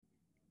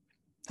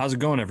How's it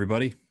going,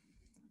 everybody?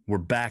 We're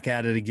back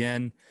at it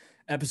again.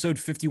 Episode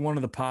 51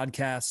 of the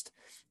podcast.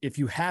 If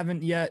you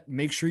haven't yet,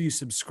 make sure you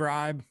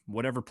subscribe,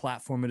 whatever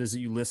platform it is that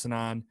you listen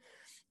on.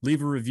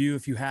 Leave a review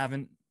if you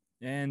haven't,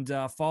 and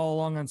follow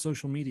along on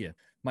social media.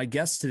 My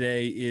guest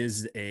today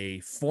is a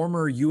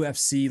former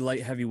UFC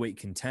light heavyweight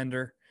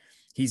contender.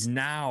 He's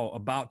now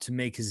about to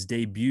make his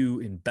debut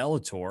in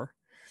Bellator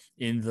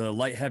in the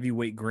light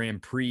heavyweight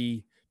Grand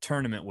Prix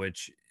tournament,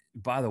 which,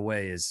 by the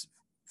way, is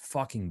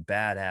fucking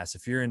badass.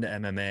 If you're into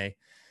MMA,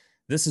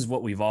 this is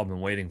what we've all been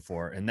waiting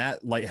for. And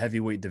that light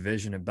heavyweight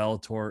division at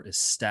Bellator is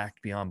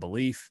stacked beyond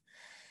belief.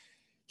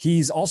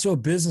 He's also a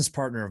business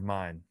partner of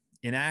mine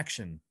in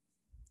Action,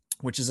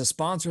 which is a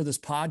sponsor of this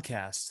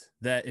podcast,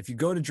 that if you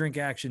go to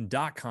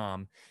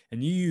drinkaction.com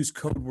and you use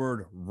code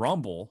word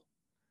Rumble,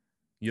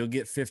 you'll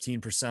get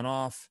 15%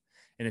 off.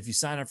 And if you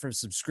sign up for a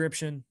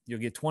subscription, you'll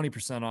get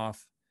 20%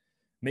 off.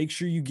 Make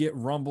sure you get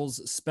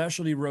Rumble's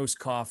specialty roast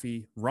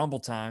coffee,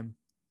 Rumbletime,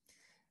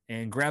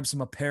 and grab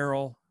some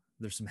apparel.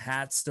 There's some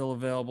hats still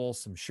available,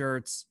 some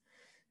shirts,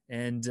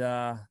 and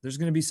there's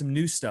going to be some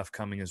new stuff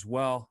coming as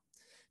well.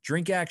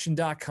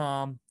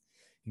 Drinkaction.com.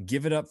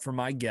 Give it up for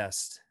my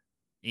guest,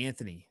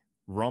 Anthony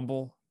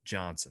Rumble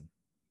Johnson.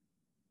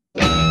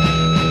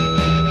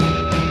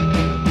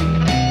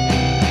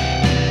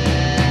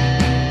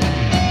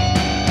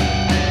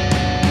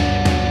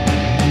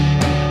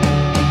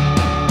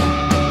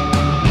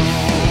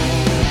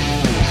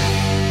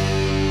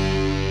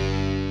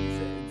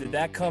 Did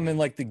that come in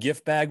like the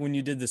gift bag when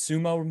you did the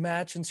sumo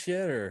match and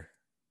shit, or?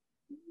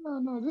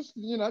 No, just,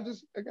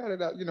 I got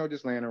it out,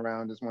 just laying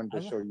around. Just wanted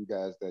to show you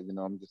guys that,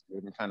 I'm just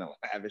living kind of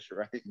lavish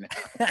right now.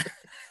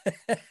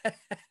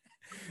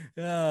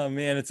 Oh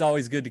man, it's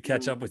always good to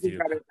catch up with you.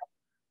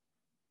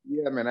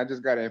 Yeah, man, I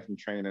just got in from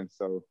training,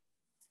 so,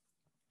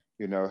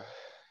 got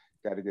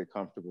to get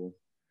comfortable.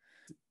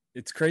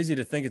 It's crazy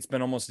to think it's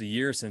been almost a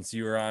year since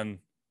you were on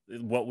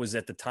what was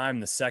at the time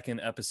the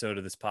second episode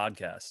of this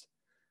podcast.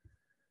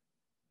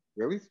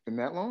 Really? It's been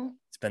that long?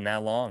 It's been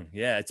that long.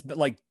 Yeah, it's been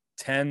like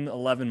 10,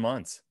 11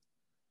 months.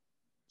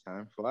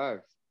 Time flies.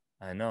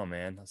 I know,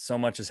 man. So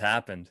much has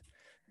happened.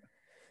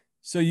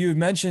 So you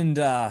mentioned,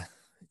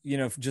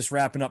 just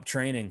wrapping up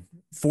training.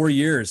 4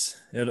 years.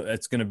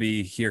 It's going to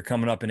be here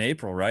coming up in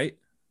April, right?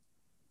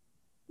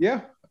 Yeah.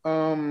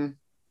 Training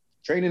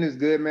is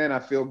good, man.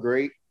 I feel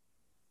great.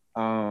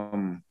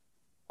 I'm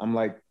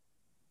like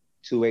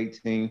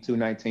 218,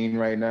 219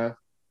 right now,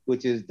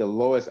 which is the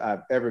lowest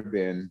I've ever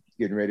been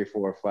getting ready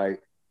for a fight.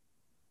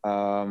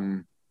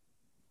 My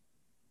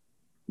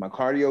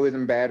cardio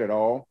isn't bad at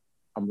all.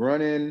 I'm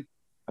running.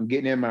 I'm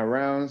getting in my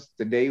rounds.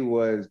 Today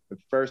was the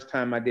first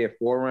time I did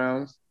 4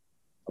 rounds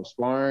of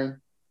sparring,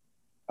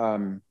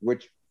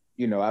 which,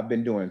 I've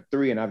been doing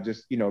 3, and I've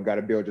just, got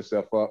to build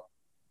yourself up.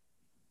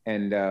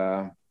 And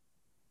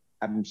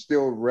I'm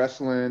still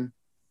wrestling,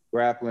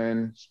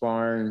 grappling,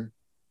 sparring.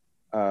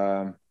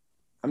 I'm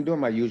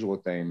doing my usual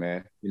thing,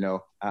 man.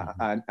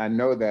 I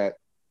know that,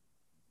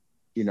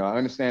 I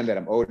understand that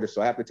I'm older,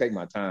 so I have to take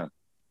my time.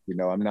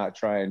 I'm not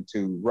trying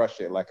to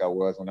rush it like I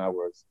was when I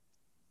was,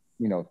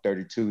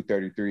 32,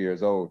 33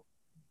 years old.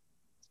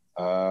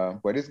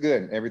 But it's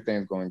good.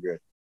 Everything's going good.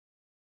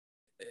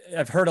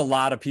 I've heard a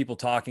lot of people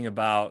talking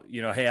about,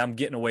 hey, I'm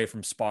getting away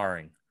from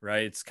sparring,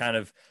 right? It's kind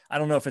of, I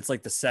don't know if it's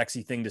like the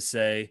sexy thing to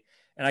say.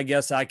 And I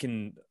guess I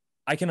can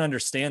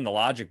understand the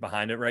logic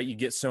behind it, right? You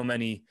get so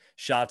many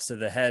shots to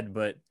the head,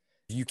 but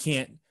you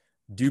can't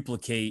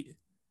duplicate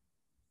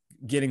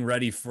getting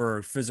ready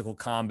for physical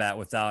combat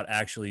without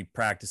actually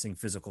practicing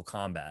physical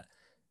combat.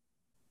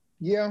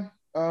 Yeah.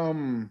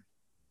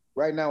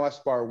 Right now I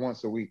spar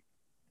once a week,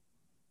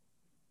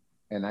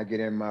 and I get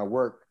in my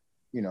work,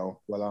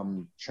 while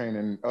I'm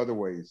training other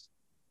ways.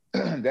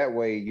 That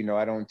way,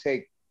 I don't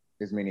take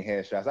as many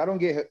headshots. I don't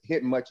get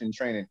hit much in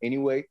training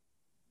anyway.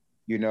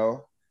 When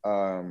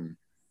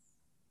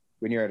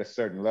you're at a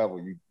certain level,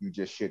 you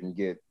just shouldn't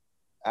get,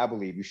 I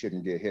believe you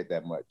shouldn't get hit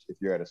that much if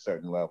you're at a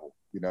certain level,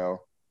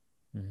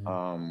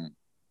 Mm-hmm.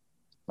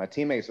 My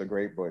teammates are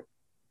great, but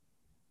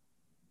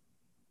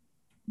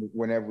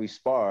whenever we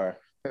spar,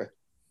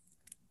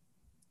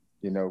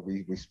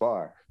 we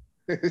spar.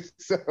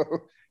 So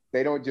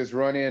they don't just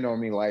run in on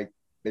me like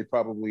they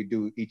probably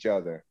do each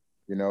other,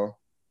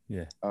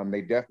 Yeah.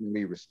 They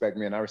definitely respect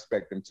me, and I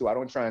respect them too. I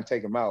don't try and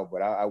take them out,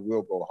 but I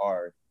will go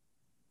hard,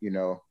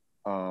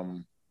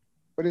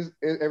 But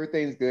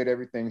everything's good.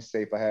 Everything's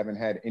safe. I haven't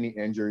had any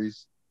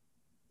injuries,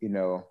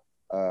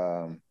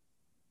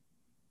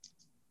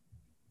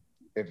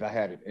 If I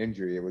had an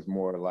injury, it was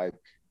more like,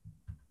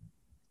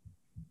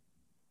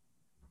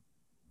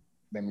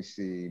 let me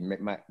see,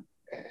 my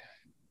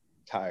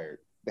tired.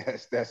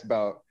 That's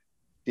about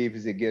deep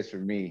as it gets for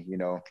me.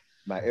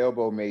 My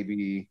elbow may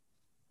be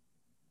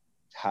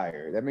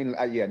tired. I mean,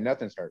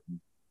 nothing's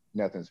hurting.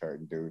 Nothing's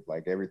hurting, dude.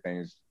 Like,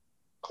 everything's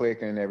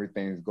clicking.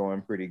 Everything's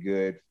going pretty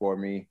good for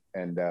me,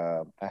 and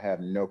I have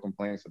no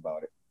complaints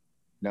about it.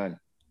 None.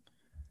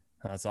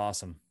 That's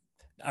awesome.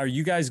 Are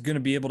you guys going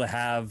to be able to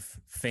have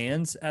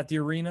fans at the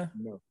arena?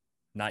 No.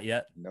 Not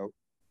yet? Nope.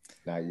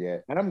 Not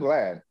yet. And I'm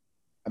glad.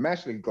 I'm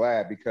actually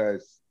glad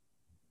because,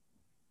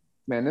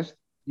 man, this,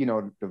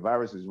 the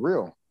virus is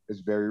real. It's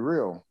very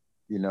real,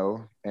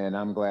 and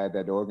I'm glad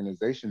that the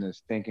organization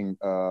is thinking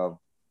of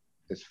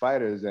its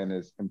fighters and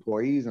its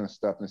employees and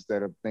stuff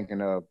instead of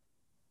thinking of,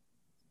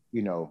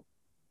 you know,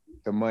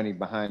 the money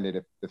behind it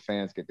if the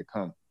fans get to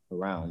come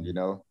around,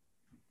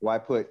 Why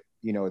put,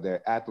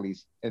 their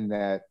athletes in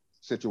that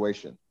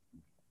situation,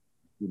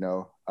 you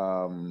know?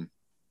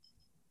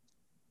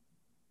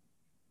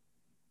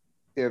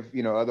 If,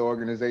 other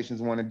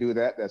organizations want to do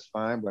that, that's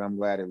fine, but I'm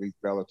glad at least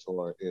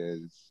Bellator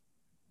is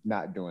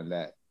not doing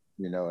that,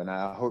 and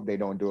I hope they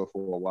don't do it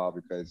for a while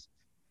because,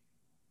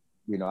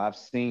 I've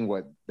seen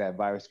what that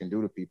virus can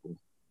do to people,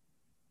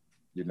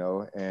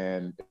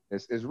 and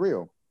it's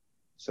real.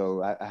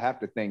 So I have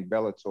to thank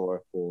Bellator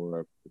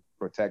for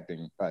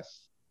protecting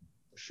us,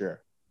 for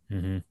sure.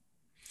 Mm-hmm.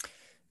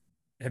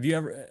 Have you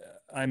ever,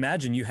 I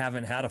imagine you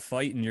haven't had a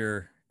fight in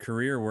your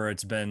career where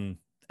it's been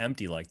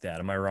empty like that.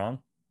 Am I wrong?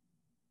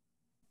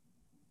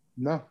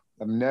 No,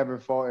 I've never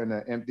fought in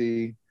an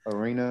empty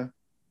arena.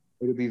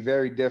 It'll be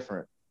very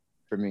different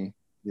for me,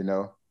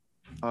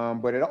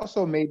 But it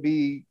also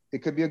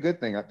it could be a good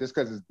thing. Just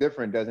because it's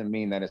different doesn't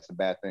mean that it's a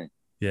bad thing.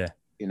 Yeah.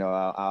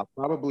 I'll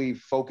probably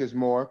focus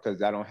more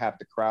because I don't have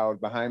the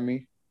crowd behind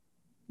me,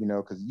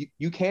 because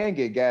you can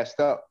get gassed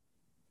up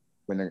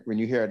when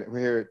you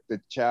hear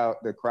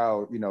the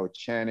crowd,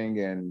 chanting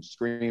and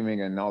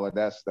screaming and all of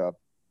that stuff.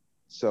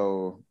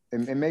 So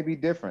it may be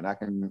different. I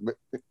can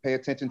pay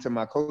attention to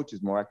my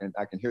coaches more.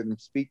 I can hear them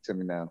speak to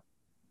me now.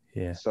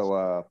 Yeah.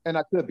 So and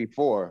I could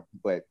before,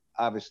 but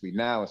obviously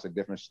now it's a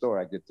different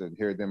story. I get to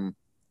hear them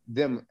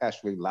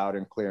actually loud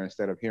and clear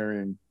instead of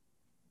hearing,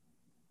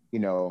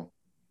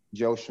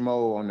 Joe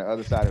Schmo on the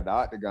other side of the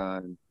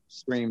octagon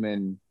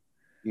screaming,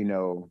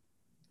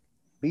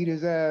 beat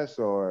his ass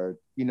or,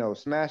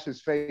 smash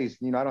his face.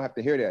 I don't have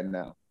to hear that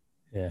now.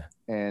 Yeah.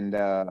 And,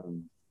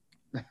 I'm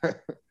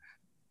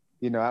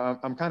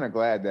kind of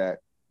glad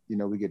that,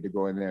 we get to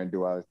go in there and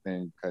do our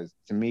thing because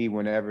to me,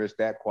 whenever it's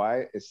that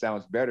quiet, it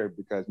sounds better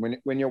because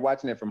when you're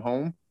watching it from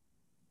home,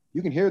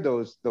 you can hear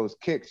those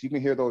kicks, you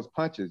can hear those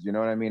punches. You know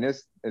what I mean?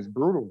 It's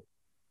brutal.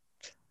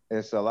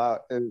 It's a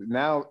lot.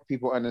 Now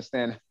people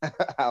understand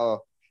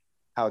how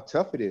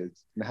tough it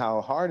is and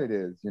how hard it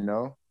is, and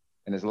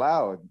it's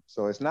loud.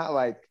 So it's not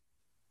like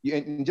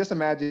and just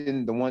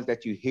imagine the ones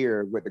that you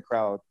hear with the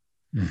crowd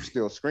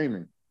still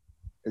screaming.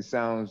 It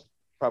sounds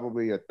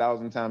probably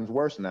 1,000 times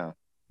worse now.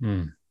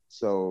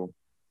 So,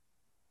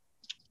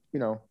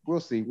 we'll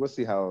see. We'll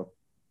see how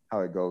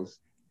it goes.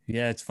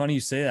 Yeah, it's funny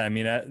you say that. I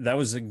mean, that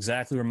was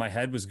exactly where my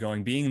head was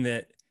going. Being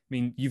that, I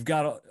mean, you've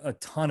got a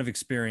ton of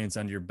experience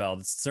under your belt.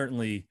 It's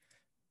certainly,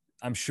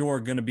 I'm sure,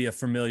 going to be a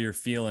familiar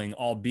feeling,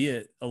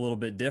 albeit a little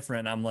bit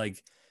different. I'm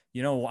like,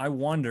 I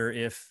wonder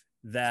if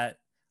that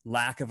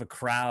lack of a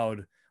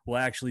crowd will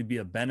actually be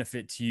a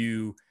benefit to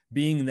you,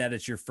 being that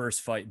it's your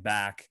first fight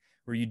back,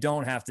 where you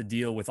don't have to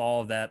deal with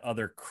all of that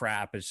other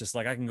crap. It's just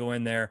like I can go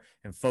in there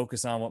and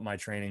focus on what my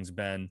training's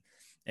been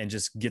and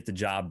just get the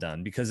job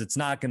done because it's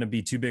not going to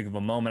be too big of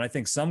a moment. I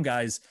think some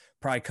guys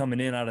probably coming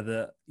in out of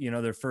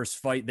their first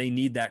fight, they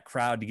need that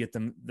crowd to get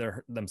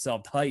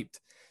themselves hyped.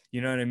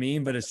 You know what I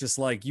mean? But it's just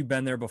like you've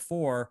been there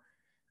before.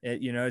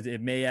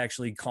 It may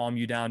actually calm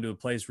you down to a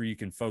place where you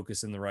can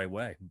focus in the right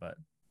way. But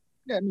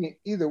yeah, I mean,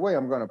 either way,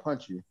 I'm going to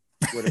punch you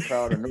with a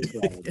crowd or no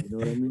crowd. You know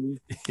what I mean?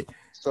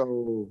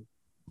 So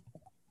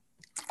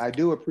I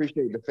do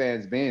appreciate the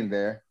fans being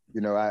there.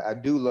 I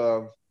do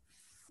love,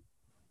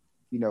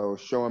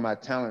 showing my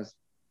talents,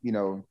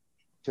 to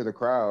the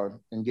crowd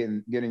and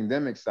getting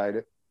them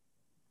excited,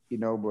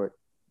 but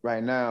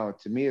right now,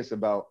 to me, it's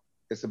about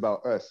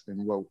us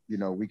and what,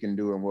 we can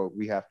do and what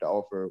we have to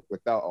offer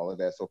without all of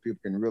that. So people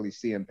can really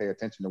see and pay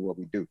attention to what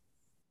we do.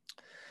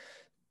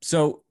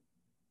 So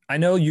I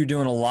know you're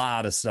doing a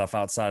lot of stuff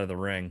outside of the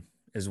ring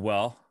as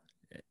well.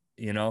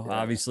 Yeah.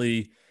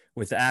 Obviously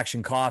with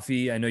Action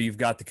Coffee, I know you've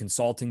got the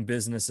consulting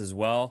business as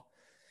well.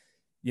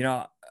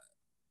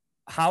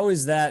 How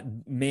is that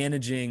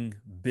managing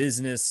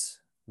business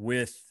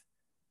with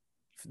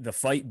the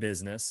fight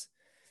business?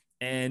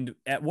 And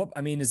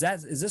is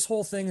this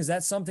whole thing, is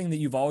that something that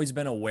you've always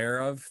been aware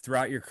of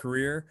throughout your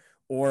career?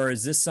 Or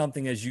is this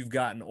something as you've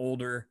gotten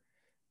older,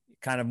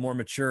 kind of more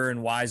mature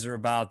and wiser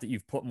about, that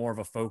you've put more of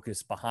a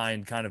focus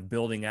behind kind of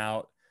building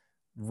out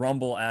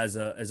Rumble as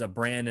a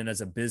brand and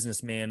as a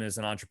businessman, as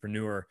an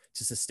entrepreneur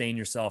to sustain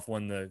yourself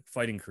when the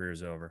fighting career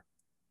is over?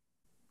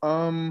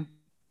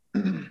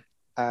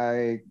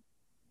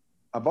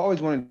 I've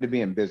always wanted to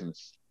be in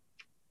business.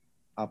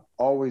 I've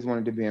always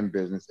wanted to be in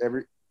business.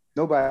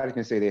 Nobody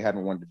can say they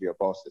haven't wanted to be a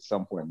boss at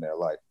some point in their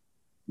life.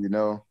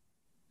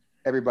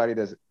 Everybody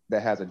that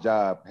has a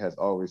job has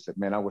always said,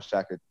 man, I wish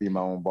I could be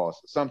my own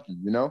boss or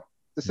something, the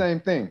same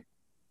thing.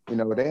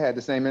 They had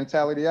the same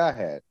mentality I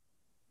had.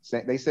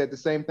 They said the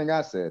same thing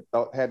I said,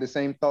 had the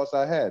same thoughts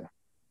I had.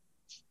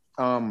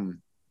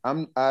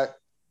 I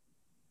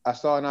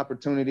saw an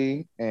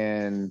opportunity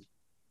and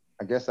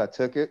I guess I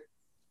took it,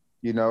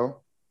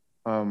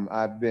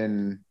 I've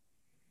been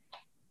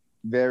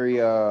very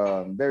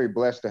very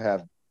blessed to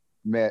have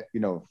met, you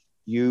know,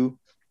 you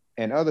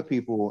and other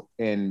people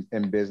in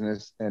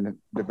business and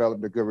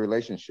developed a good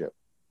relationship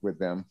with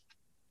them.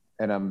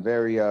 And I'm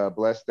very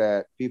blessed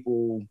that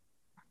people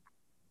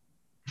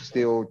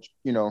still,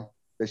 you know,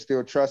 they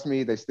still trust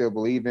me, they still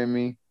believe in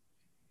me,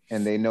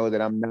 and they know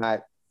that I'm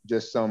not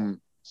just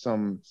some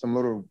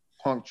little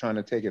punk trying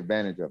to take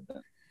advantage of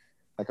them.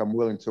 Like I'm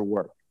willing to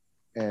work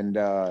and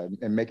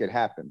make it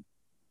happen,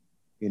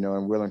 you know,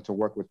 and willing to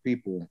work with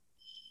people,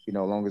 you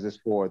know, as long as it's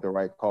for the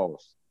right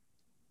cause.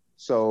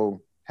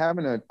 So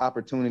having an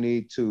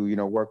opportunity to, you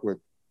know, work with,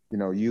 you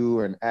know, you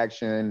and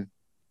Action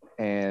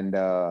and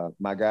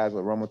my guys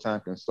with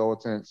Rumbletime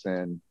Consultants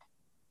and,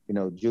 you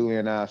know, Julie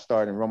and I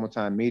starting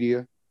Rumbletime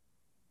Media,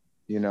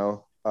 you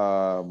know,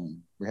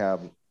 we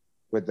have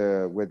with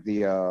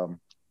the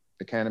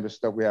cannabis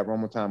stuff, we have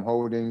Rumbletime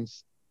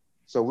Holdings.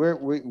 So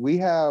we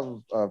have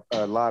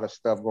a lot of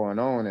stuff going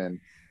on, and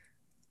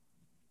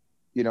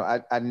you know,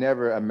 I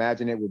never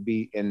imagined it would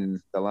be in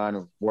the line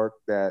of work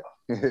that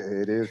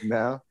it is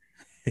now.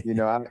 You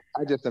know,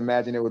 I just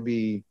imagine it would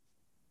be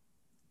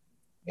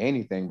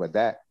anything but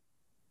that.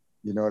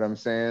 You know what I'm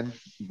saying?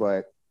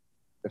 But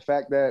the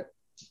fact that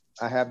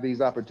I have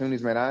these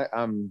opportunities, man,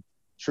 I'm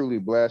truly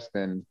blessed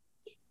and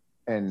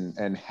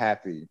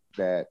happy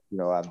that, you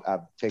know,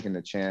 I've taken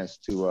the chance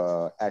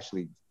to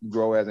actually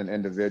grow as an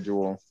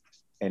individual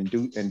and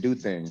do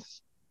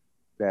things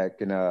that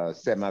can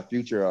set my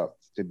future up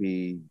to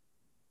be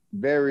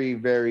very,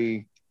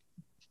 very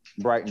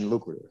bright and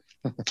lucrative.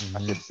 I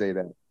Mm-hmm. should say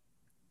that.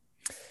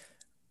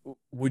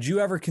 Would you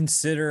ever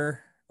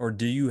consider, or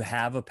do you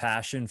have a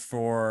passion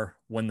for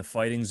when the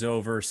fighting's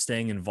over,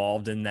 staying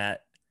involved in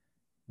that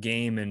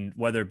game, and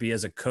whether it be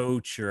as a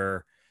coach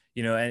or,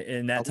 you know,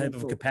 in I that type won't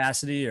of coach.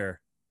 capacity? Or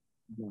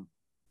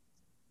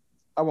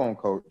I won't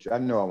coach. I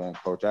know I won't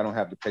coach. I don't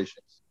have the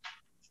patience.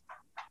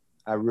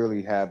 I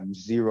really have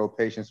zero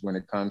patience when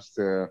it comes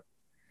to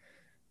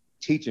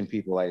teaching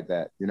people like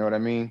that. You know what I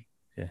mean?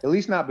 yeah. At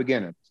least not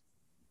beginners.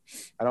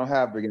 I don't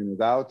have beginners.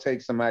 I'll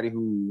take somebody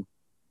who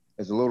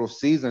is a little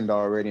seasoned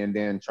already and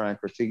then try and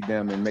critique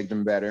them and make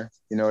them better.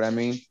 You know what I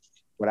mean?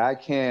 But I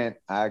can't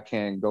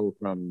go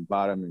from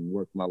bottom and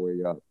work my way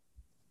up.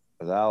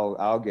 Because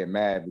I'll get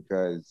mad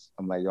because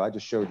I'm like, yo, I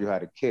just showed you how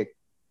to kick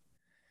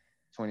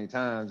 20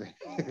 times.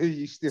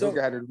 You still So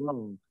got it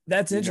wrong.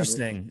 that's You know?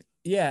 interesting.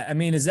 Yeah. I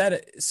mean, is that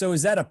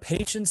a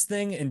patience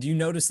thing? And do you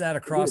notice that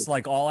It across is.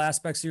 like all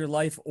aspects of your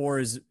life? Or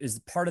is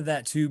part of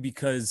that too,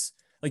 because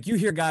like you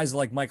hear guys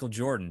like Michael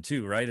Jordan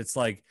too, right? It's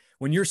like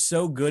when you're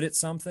so good at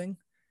something,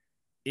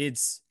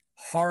 it's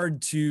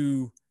hard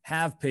to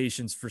have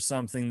patience for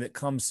something that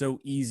comes so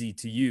easy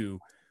to you,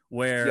 Yeah.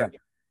 where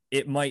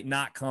it might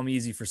not come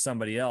easy for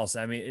somebody else.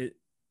 I mean,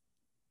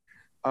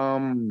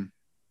 Um,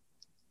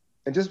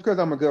 and just because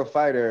I'm a good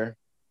fighter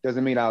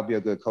doesn't mean I'll be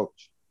a good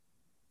coach.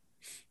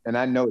 And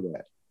I know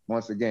that.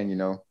 Once again, you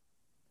know,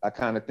 I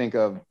kind of think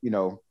of, you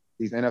know,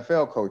 these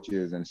NFL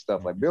coaches and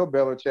stuff like Bill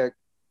Belichick.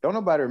 Don't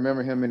nobody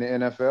remember him in the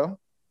NFL,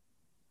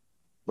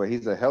 but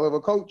he's a hell of a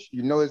coach.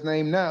 You know his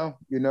name now,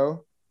 you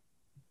know.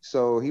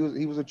 So he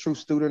was a true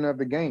student of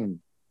the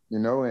game, you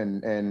know,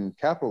 and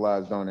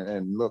capitalized on it.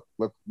 And look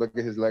at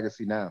his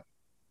legacy now.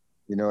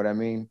 You know what I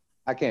mean?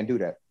 I can't do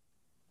that.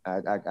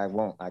 I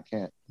won't. I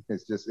can't.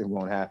 It's just it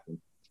won't happen.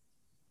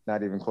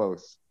 Not even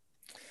close.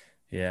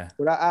 yeah,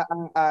 But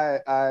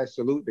I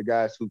salute the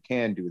guys who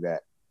can do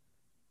that.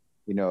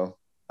 You know,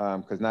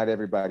 because not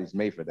everybody's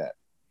made for that.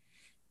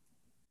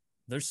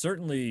 there's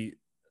certainly,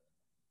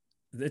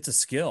 it's a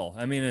skill.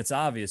 I mean, it's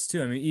obvious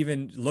too. I mean,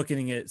 even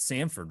looking at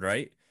Sanford,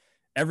 right?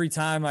 Every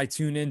time I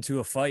tune into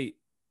a fight,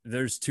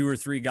 there's two or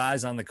three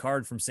guys on the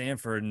card from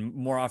Sanford, and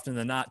more often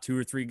than not, two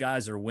or three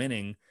guys are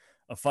winning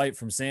a fight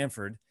from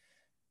Sanford.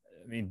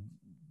 I mean,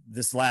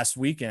 this last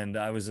weekend,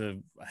 I was a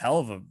hell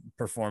of a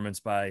performance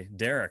by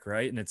Derek,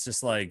 right? And it's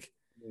just like,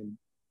 And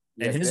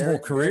and yeah, his whole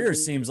Derek, career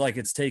seems like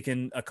it's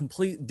taken a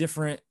complete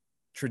different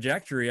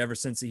trajectory ever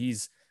since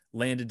he's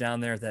landed down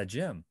there at that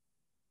gym.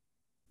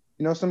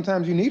 you know,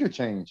 sometimes you need a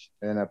change,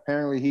 and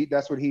apparently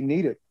that's what he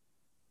needed.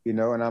 You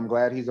know, and I'm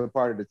glad he's a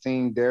part of the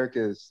team. Derek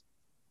is,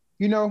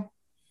 you know,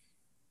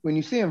 when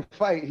you see him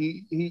fight,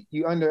 he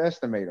you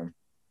underestimate him.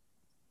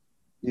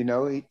 You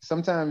know,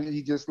 sometimes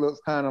he just looks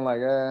kind of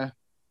like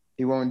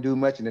he won't do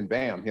much, and then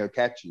bam, he'll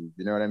catch you.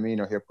 You know what I mean?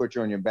 Or he'll put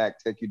you on your back,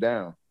 take you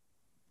down.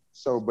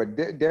 So, but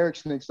Derek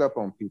sneaks up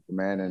on people,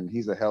 man, and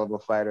he's a hell of a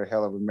fighter,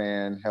 hell of a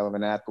man, hell of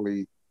an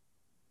athlete.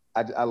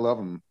 I love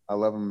him. I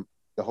love him.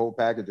 The whole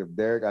package of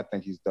Derek, I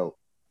think he's dope.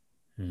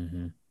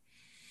 Mm-hmm.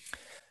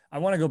 I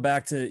want to go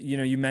back to, you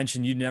know, you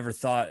mentioned you never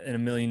thought in a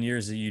million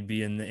years that you'd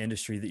be in the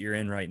industry that you're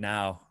in right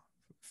now.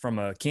 From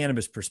a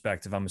cannabis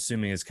perspective, I'm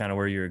assuming is kind of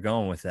where you're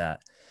going with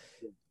that.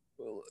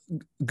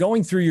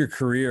 Going through your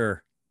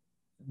career,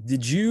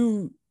 did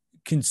you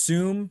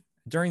consume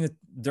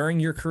during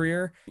your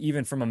career,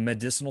 even from a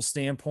medicinal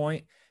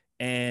standpoint?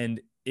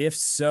 And if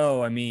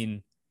so, I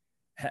mean,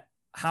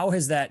 how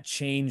has that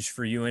changed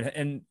for you?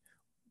 And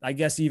I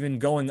guess even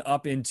going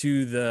up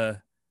into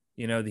the,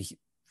 you know, the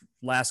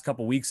last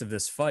couple weeks of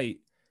this fight,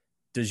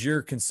 does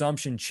your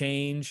consumption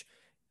change?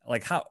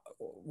 Like, how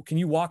can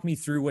you walk me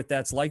through what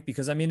that's like?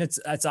 Because I mean,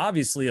 it's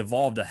obviously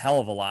evolved a hell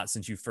of a lot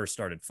since you first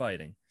started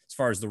fighting as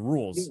far as the Yeah.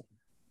 rules.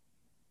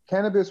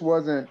 Cannabis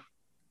wasn't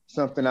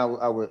something I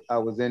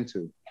was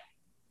into.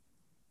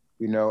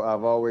 You know,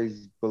 I've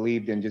always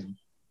believed in just,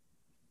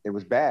 it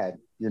was bad,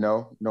 you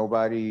know,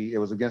 nobody, it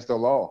was against the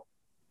law,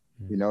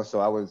 you know, so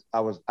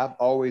I've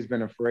always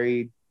been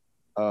afraid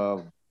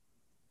of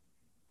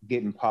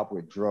getting popped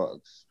with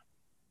drugs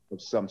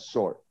of some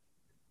sort,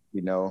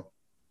 you know.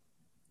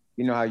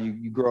 You know how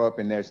you grow up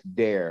and there's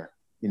dare,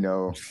 you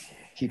know,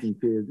 keeping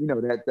kids, you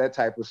know, that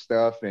type of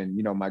stuff. And,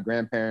 you know, my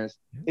grandparents,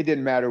 it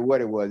didn't matter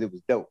what it was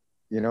dope.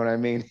 You know what I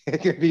mean? It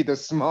could be the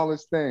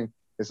smallest thing.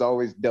 It's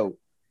always dope.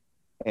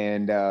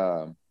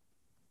 And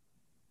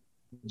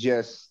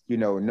just, you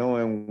know,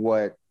 knowing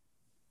what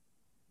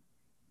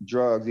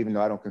drugs, even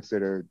though I don't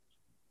consider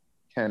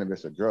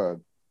cannabis a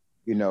drug,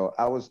 you know,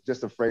 I was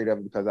just afraid of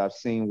it because I've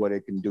seen what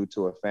it can do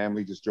to a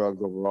family, just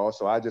drugs overall.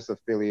 So I just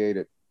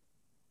affiliated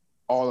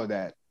all of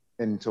that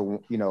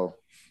into, you know,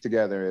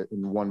 together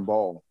in one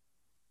ball.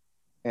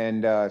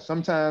 And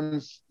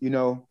sometimes, you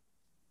know,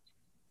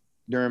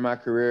 during my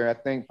career, I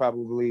think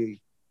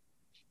probably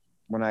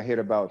when I hit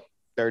about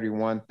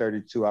 31,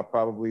 32, I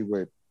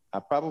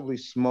probably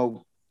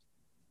smoked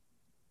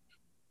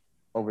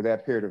over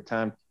that period of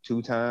time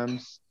 2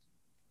 times,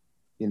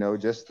 you know,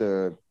 just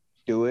to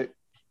do it.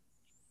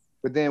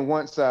 But then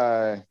once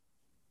I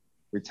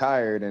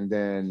retired and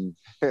then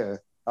I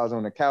was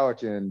on the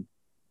couch and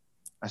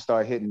I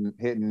started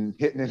hitting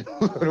it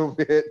a little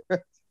bit.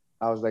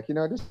 I was like, you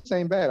know, this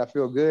ain't bad. I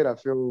feel good.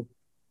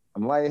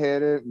 I'm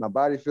lightheaded. My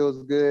body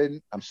feels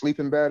good. I'm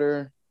sleeping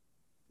better.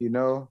 You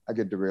know, I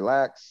get to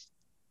relax.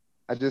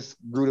 I just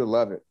grew to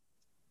love it,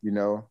 you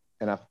know,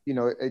 and I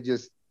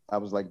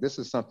was like, this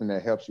is something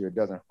that helps you. It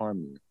doesn't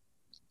harm you.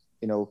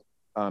 You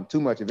know,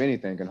 too much of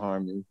anything can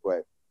harm you,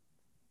 but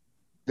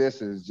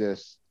this is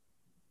just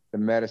the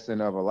medicine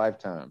of a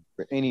lifetime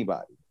for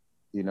anybody,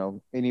 you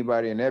know,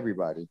 anybody and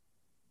everybody.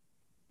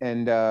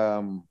 And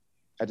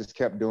I just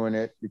kept doing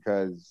it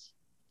because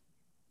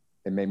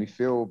it made me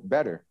feel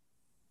better.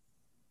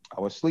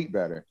 I would sleep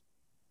better.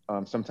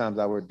 Sometimes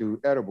I would do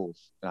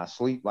edibles and I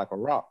sleep like a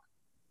rock,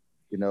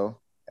 you know,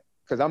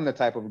 because I'm the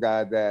type of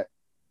guy that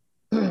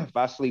if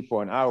I sleep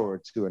for an hour or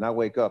two and I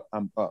wake up,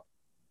 I'm up.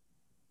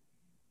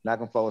 Not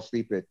gonna fall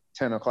asleep at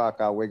 10 o'clock.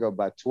 I'll wake up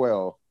by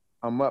 12.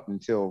 I'm up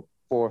until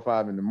 4 or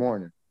 5 in the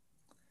morning.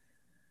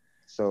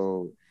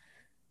 So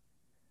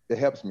it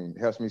helps me. It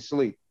helps me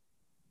sleep.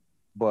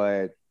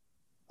 But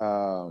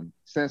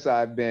since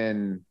I've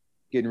been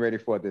getting ready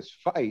for this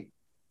fight,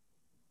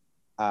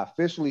 I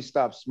officially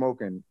stopped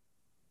smoking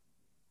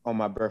on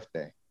my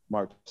birthday,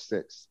 March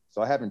 6th.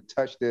 So I haven't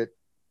touched it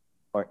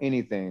or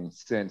anything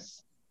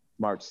since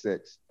March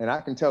 6th. And I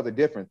can tell the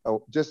difference.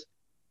 Oh, just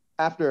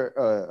after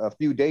a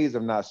few days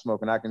of not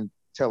smoking, I can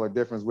tell a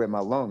difference with my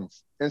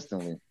lungs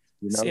instantly,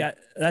 you See, know?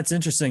 that's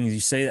interesting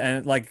you say,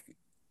 and like,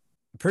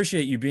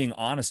 appreciate you being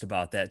honest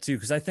about that too,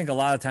 because I think a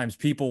lot of times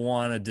people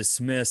want to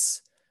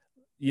dismiss,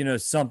 you know,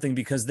 something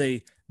because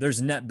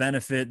there's net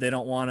benefit. They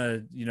don't want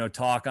to, you know,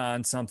 talk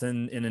on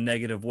something in a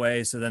negative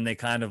way. So then they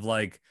kind of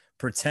like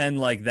pretend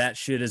like that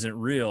shit isn't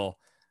real.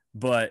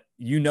 But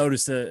you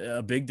notice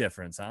a big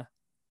difference, huh?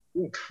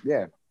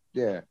 Yeah,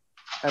 yeah.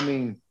 I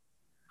mean,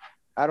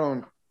 I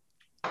don't,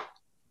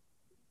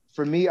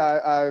 for me,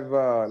 I've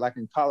like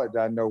in college,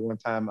 I know one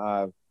time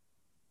I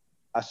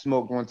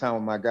smoked one time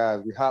with my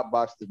guys. We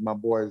hotboxed my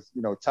boys,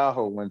 you know,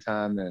 Tahoe one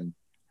time, and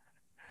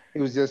it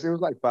was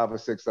like 5 or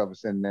 6 of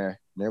us in there.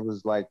 And it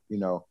was like, you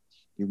know,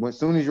 you went, as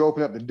soon as you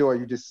open up the door,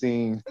 you just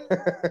seen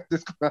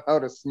this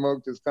cloud of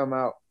smoke just come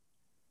out.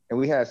 And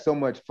we had so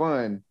much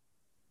fun.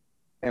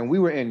 And we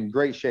were in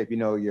great shape. You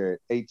know, you're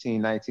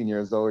 18, 19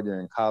 years old, you're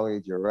in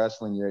college, you're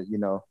wrestling, you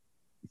know,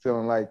 you're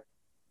feeling like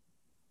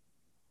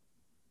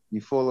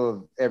you're full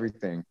of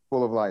everything,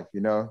 full of life,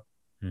 you know?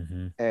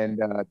 Mm-hmm. And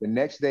the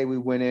next day we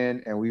went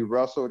in and we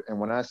wrestled. And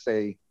when I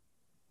say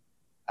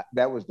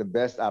that was the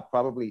best I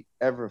probably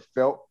ever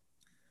felt,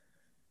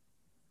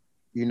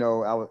 you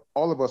know,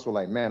 all of us were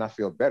like, man, I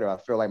feel better. I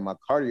feel like my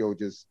cardio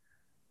just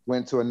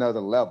went to another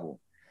level.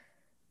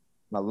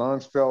 My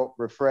lungs felt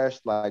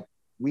refreshed. Like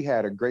we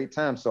had a great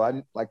time. So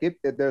I like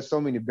there's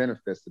so many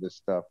benefits to this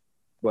stuff.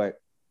 But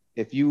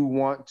if you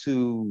want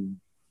to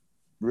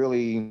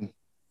really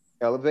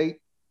elevate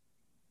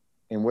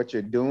in what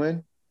you're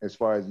doing, as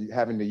far as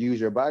having to use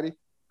your body,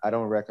 I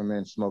don't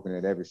recommend smoking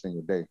it every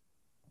single day.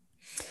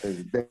 Because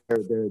you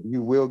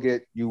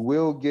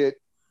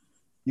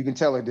can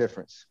tell a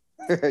difference.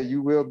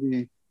 You will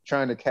be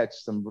trying to catch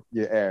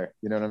your air,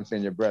 you know what I'm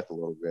saying, your breath a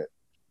little bit.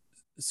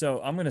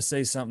 So I'm going to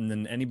say something,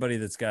 and anybody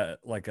that's got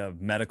like a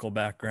medical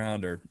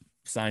background or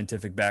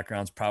scientific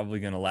background is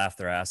probably going to laugh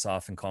their ass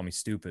off and call me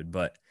stupid.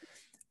 But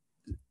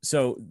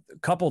so a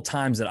couple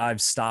times that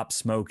I've stopped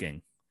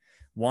smoking,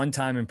 one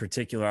time in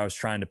particular, I was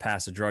trying to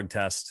pass a drug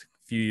test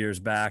a few years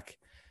back,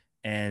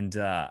 and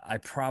I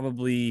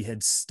probably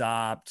had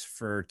stopped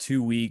for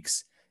 2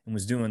 weeks and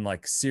was doing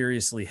like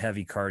seriously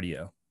heavy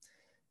cardio.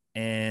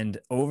 And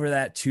over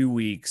that 2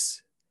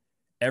 weeks,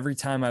 every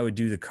time I would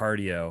do the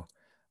cardio,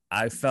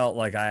 I felt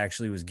like I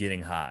actually was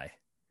getting high,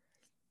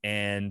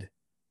 and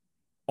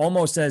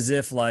almost as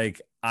if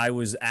like I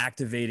was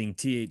activating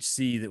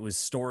THC that was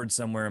stored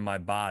somewhere in my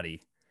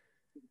body.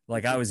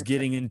 Like I was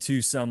getting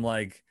into some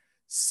like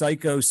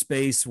psycho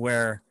space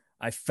where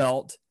I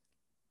felt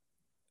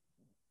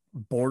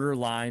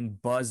borderline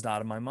buzzed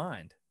out of my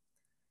mind.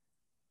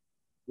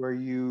 Were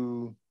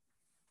you,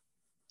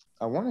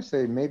 I want to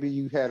say maybe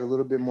you had a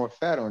little bit more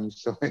fat on you,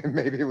 so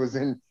maybe it was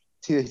in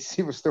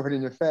THC was stored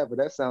in your fat, but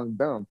that sounds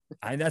dumb.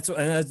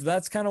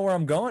 That's kind of where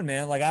I'm going,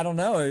 man. Like I don't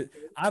know.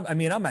 I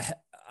mean,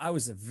 I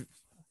was a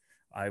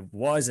I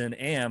was and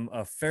am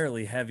a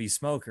fairly heavy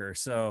smoker,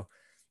 so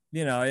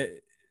you know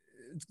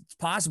it's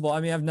possible.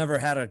 I mean, I've never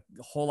had a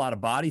whole lot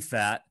of body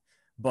fat,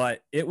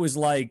 but it was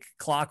like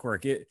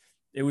clockwork. It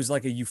was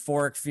like a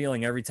euphoric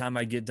feeling every time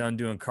I get done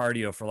doing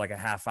cardio for like a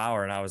half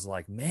hour, and I was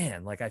like,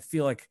 man, like I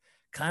feel like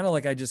kind of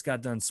like I just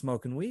got done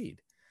smoking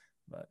weed.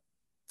 But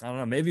I don't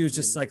know. Maybe it was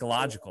just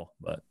psychological,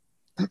 but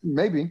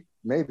Maybe.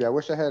 I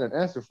wish I had an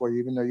answer for you,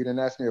 even though you didn't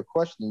ask me a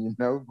question,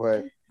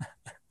 but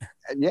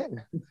yeah.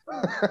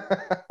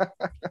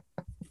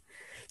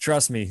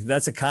 trust me,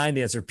 that's a kind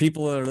answer.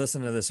 People that are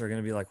listening to this are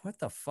going to be like, what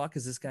the fuck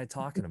is this guy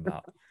talking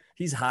about?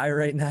 He's high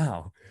right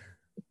now.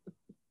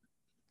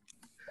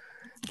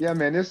 Yeah,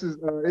 man, this is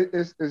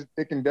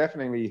it can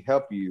definitely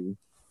help you,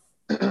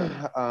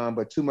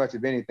 but too much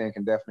of anything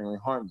can definitely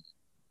harm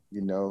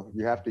you.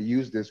 You have to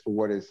use this for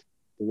what it's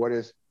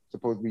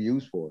supposed to be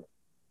used for.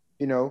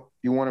 You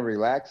want to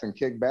relax and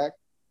kick back,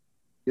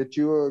 get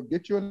you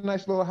a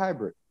nice little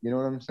hybrid. You know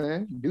what I'm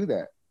saying? Do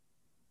that.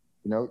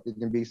 It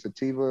can be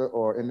sativa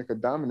or indica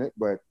dominant,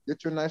 but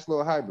get your nice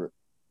little hybrid.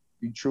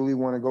 You truly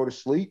want to go to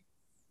sleep,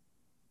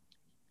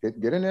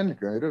 get an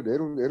indica.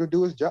 It'll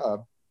do its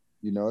job.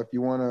 If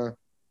you want to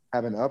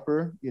have an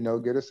upper,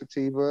 get a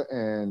sativa,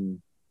 and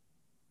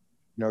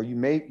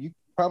you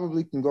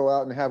probably can go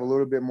out and have a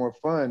little bit more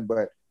fun,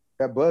 but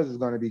that buzz is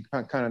going to be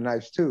kind of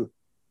nice too.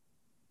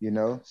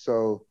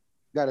 So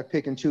you got to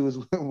pick and choose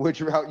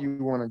which route you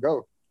want to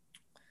go.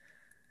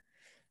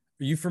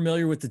 Are you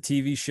familiar with the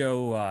TV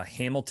show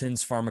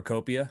Hamilton's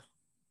Pharmacopoeia?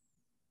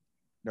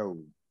 No,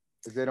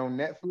 is it on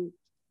Netflix?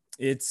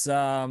 It's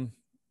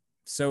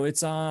so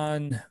it's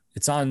on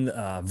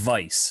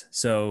Vice,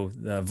 so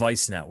the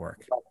Vice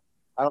network.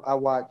 I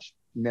watch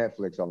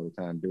Netflix all the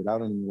time, dude. I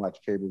don't even watch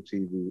cable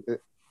TV.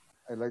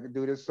 Like,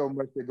 dude, there's so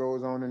much that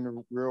goes on in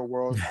the real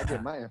world. I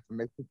get my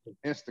information from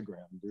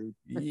Instagram, dude.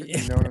 Yeah.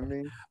 You know what I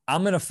mean?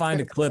 I'm gonna find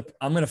a clip.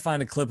 I'm gonna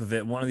find a clip of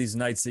it. One of these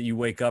nights that you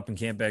wake up and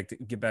can't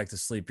get back to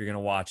sleep, you're gonna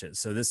watch it.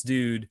 So this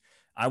dude,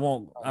 I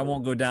won't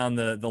go down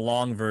the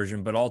long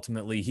version, but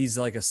ultimately he's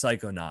like a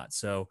psychonaut.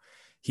 So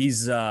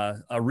he's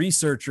a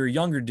researcher,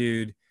 younger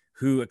dude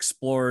who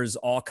explores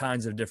all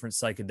kinds of different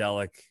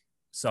psychedelic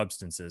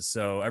substances.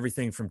 So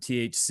everything from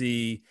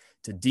THC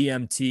to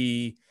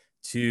DMT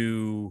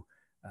to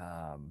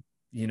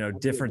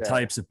different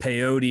types of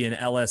peyote and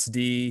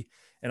LSD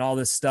and all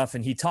this stuff.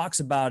 And he talks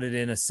about it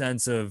in a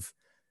sense of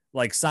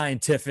like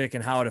scientific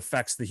and how it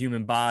affects the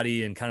human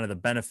body and kind of the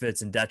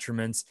benefits and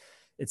detriments.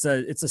 It's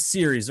a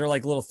series. They're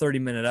like little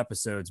 30-minute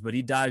episodes, but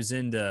he dives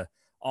into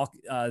all,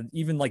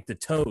 even like the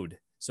toad.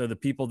 So the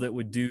people that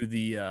would do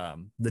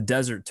the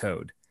desert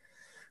toad.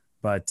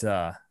 But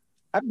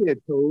I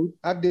did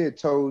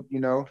toad,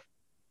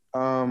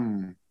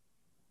 Um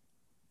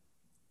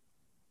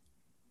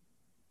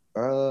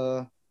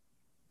uh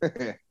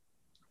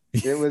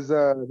it was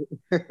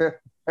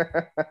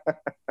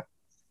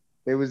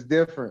it was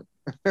different.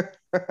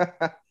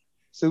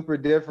 Super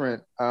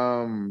different.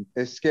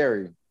 It's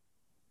scary.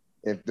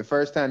 If the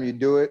first time you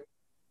do it,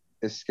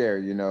 it's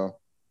scary. The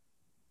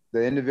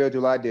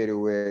individual I did it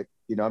with,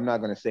 I'm not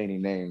gonna say any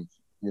names.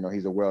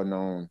 He's a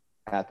well-known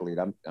athlete.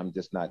 I'm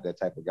just not that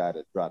type of guy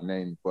to drop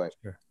names, but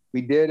sure.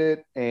 We did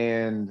it,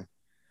 and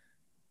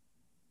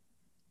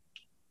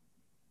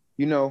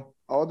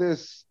all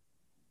this,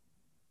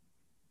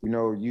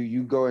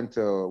 you go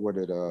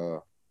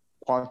into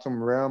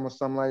quantum realm or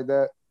something like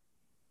that.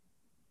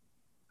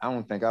 I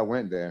don't think I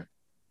went there.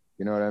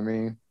 You know what I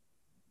mean?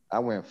 I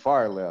went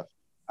far left.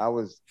 I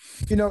was,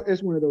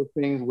 it's one of those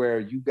things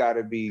where you got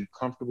to be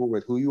comfortable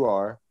with who you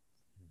are.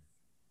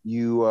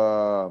 You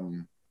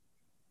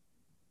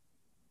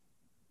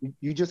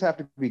just have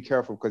to be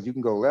careful because you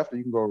can go left or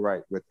you can go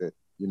right with it.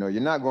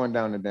 You're not going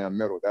down the damn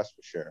middle, that's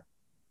for sure.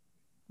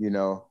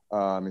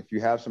 If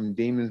you have some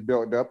demons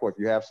built up or if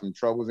you have some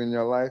troubles in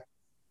your life,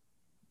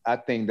 I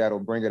think that'll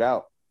bring it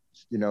out.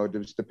 It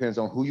just depends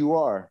on who you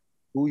are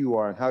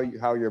and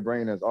how your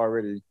brain is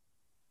already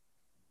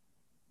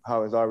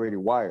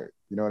wired.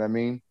 You know what I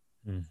mean?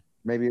 Mm.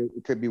 Maybe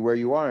it could be where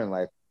you are in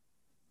life.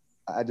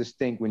 I just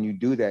think when you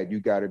do that, you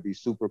got to be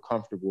super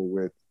comfortable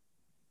with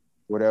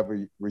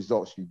whatever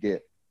results you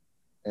get.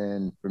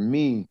 And for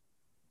me,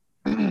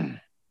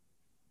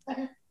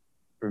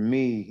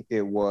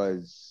 it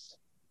was,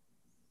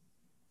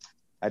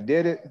 I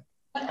did it.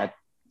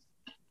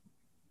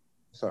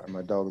 Sorry,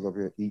 my dog is over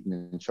here eating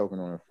and choking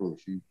on her food.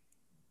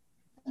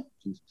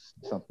 She's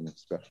something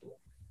special.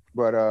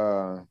 But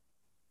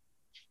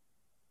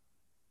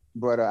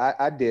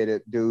I did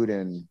it, dude,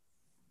 and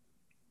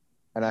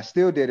I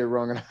still did it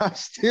wrong, and I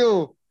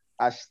still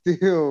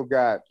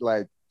got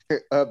like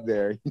up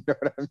there. You know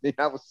what I mean?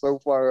 I was so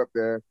far up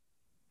there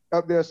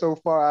so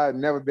far. I had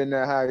never been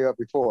that high up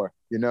before,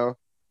 you know.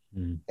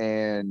 Mm.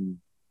 And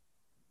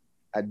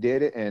I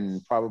did it,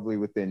 and probably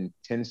within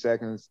 10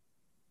 seconds,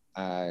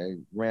 I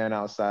ran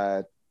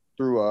outside,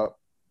 threw up,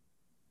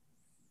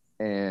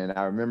 and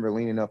I remember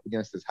leaning up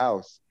against his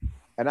house,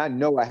 and I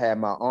know I had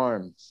my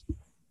arms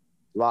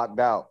locked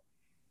out,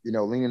 you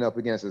know, leaning up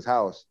against his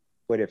house,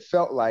 but it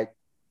felt like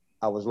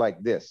I was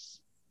like this,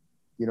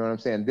 you know what I'm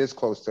saying, this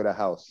close to the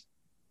house.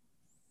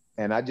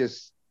 And I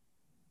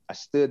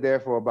stood there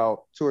for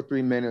about 2 or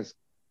 3 minutes,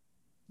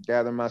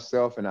 gathered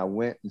myself, and I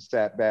went and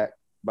sat back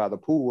by the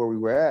pool where we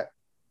were at.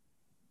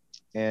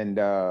 And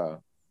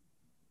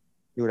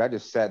dude, I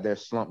just sat there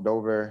slumped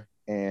over,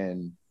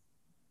 and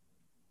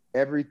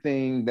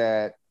everything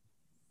that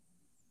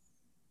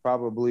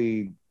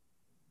probably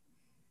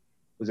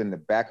was in the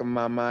back of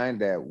my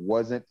mind that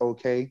wasn't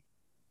okay,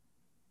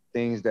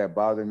 things that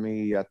bothered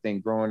me, I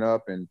think, growing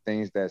up, and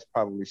things that's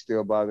probably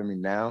still bothering me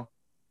now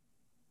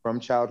from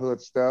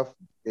childhood stuff,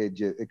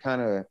 it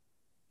kind of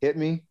hit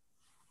me.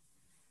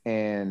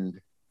 And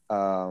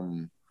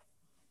to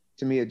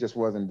me, it just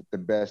wasn't the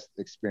best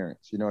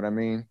experience. You know what I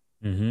mean?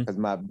 Mm-hmm. Because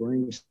my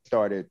brain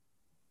started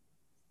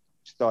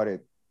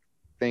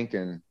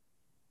thinking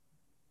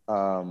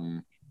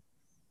wrong,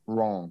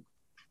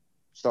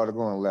 started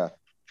going left.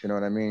 You know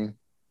what I mean?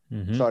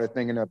 Mm-hmm. Started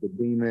thinking of the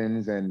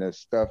demons and the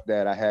stuff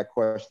that I had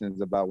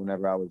questions about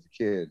whenever I was a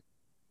kid.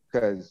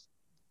 Because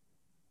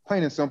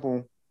plain and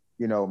simple,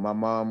 you know, my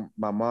mom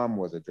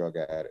was a drug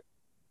addict.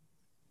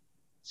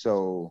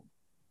 So,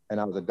 and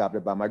I was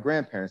adopted by my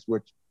grandparents,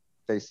 which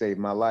they saved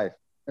my life.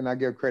 And I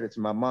give credit to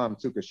my mom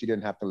too, because she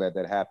didn't have to let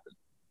that happen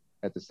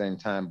at the same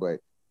time. But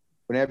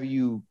whenever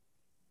you,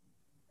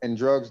 and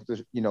drugs,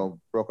 you know,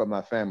 broke up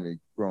my family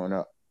growing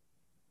up,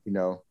 you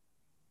know.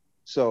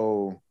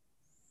 So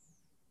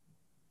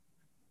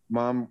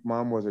mom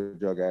was a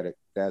drug addict,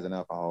 dad's an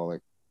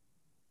alcoholic.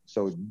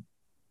 So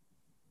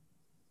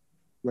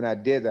when I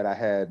did that, I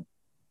had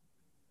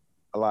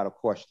a lot of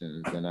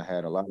questions, and I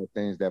had a lot of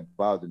things that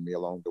bothered me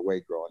along the way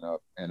growing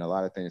up, and a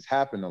lot of things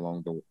happened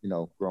along the, you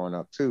know, growing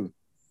up too.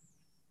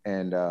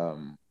 And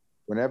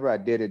whenever I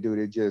did it,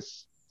 dude,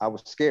 I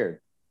was scared.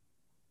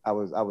 I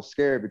was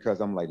scared because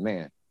I'm like,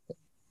 man,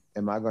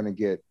 am I gonna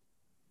get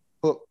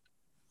hooked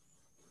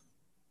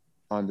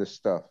on this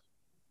stuff?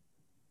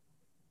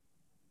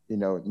 You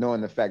know,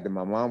 knowing the fact that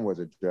my mom was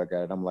a drug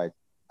addict, I'm like,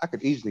 I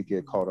could easily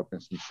get caught up in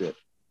some shit.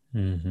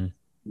 Mm-hmm.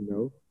 You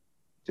know,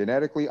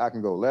 genetically, I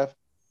can go left,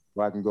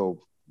 or I can go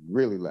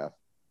really left.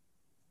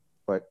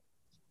 But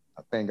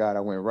thank God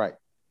I went right.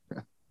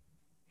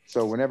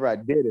 So whenever I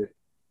did it,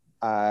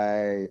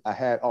 I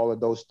had all of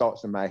those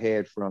thoughts in my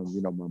head from,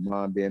 you know, my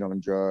mom being on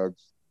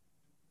drugs.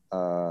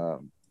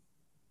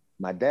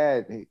 My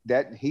dad,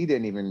 he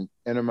didn't even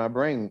enter my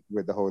brain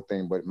with the whole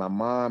thing, but my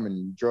mom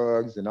and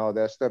drugs and all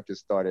that stuff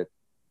just started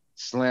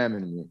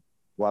slamming me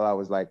while I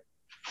was like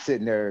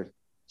sitting there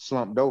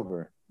slumped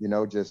over, you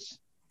know,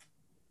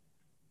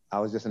 I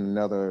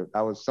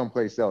was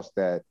someplace else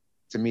that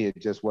to me,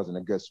 it just wasn't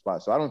a good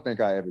spot. So I don't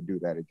think I ever do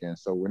that again.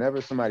 So whenever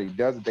somebody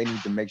does it, they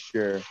need to make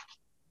sure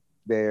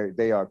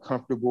they are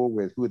comfortable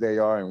with who they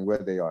are and where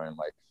they are in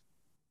life.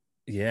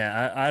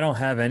 Yeah, I don't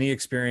have any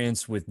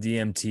experience with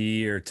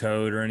DMT or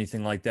Toad or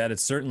anything like that.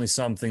 It's certainly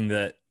something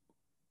that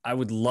I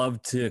would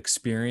love to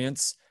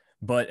experience,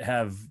 but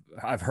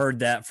I've heard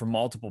that from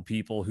multiple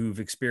people who've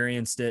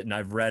experienced it, and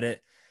I've read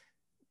it.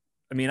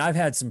 I mean, I've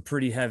had some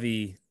pretty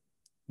heavy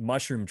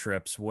mushroom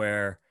trips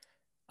where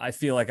I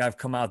feel like I've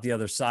come out the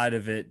other side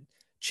of it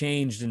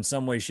changed in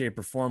some way, shape,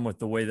 or form with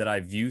the way that I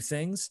view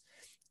things.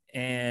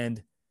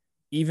 And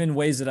even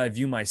ways that I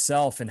view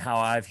myself and how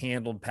I've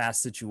handled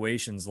past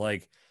situations.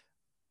 Like,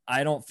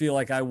 I don't feel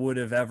like I would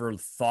have ever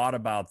thought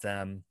about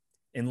them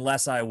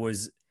unless I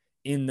was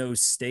in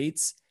those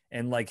states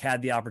and like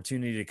had the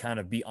opportunity to kind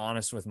of be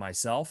honest with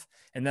myself.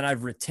 And then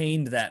I've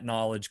retained that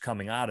knowledge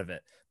coming out of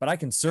it. But I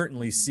can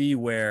certainly see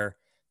where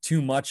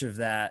too much of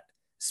that,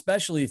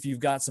 especially if you've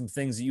got some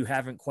things that you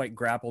haven't quite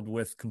grappled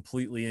with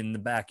completely in the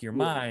back of your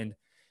mind,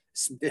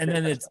 and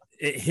then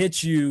it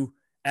hits you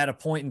at a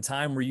point in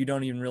time where you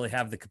don't even really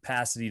have the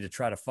capacity to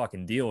try to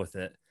fucking deal with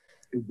it.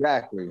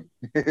 Exactly.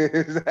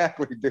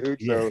 Exactly,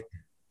 dude. Yeah. So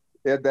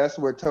yeah, that's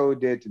what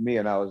Toad did to me.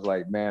 And I was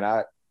like, man,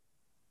 I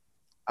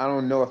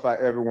don't know if I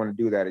ever want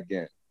to do that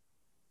again.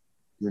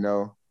 You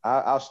know,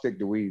 I'll stick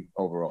to weed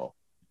overall.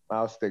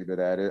 I'll stick to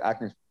that. I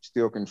can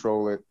still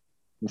control it,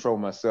 control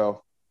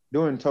myself.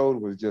 Doing Toad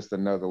was just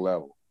another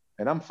level.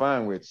 And I'm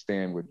fine with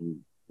staying with weed.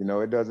 You know,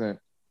 it doesn't,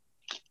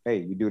 hey,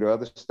 you do the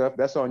other stuff,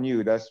 that's on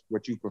you. That's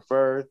what you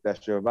prefer.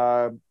 That's your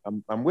vibe.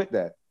 I'm with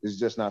that. It's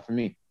just not for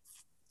me.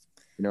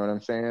 You know what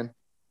I'm saying?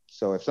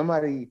 So if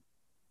somebody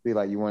be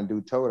like, you want to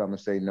do Toad, I'm gonna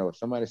say no. If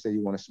somebody say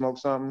you want to smoke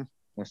something,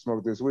 want to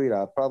smoke this weed,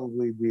 I'll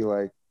probably be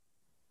like,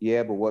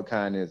 yeah, but what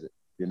kind is it?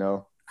 You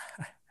know?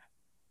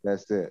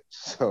 That's it.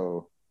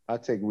 So I'll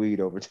take weed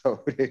over toad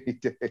any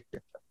day.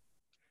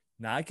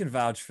 Now I can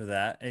vouch for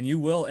that, and you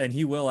will, and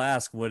he will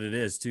ask what it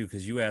is too,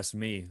 because you asked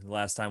me the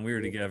last time we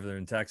were together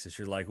in Texas.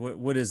 You're like,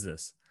 "What is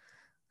this?"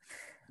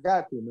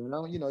 Got to, man. I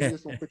don't, you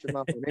just don't put your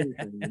mouth on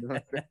anything. You know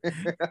what I'm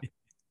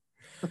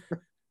saying?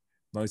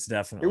 Most It was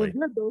definitely,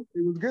 good though.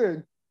 It was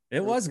good. it It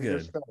was was some good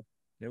good. stuff.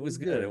 It It was was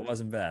good. good. It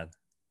wasn't bad.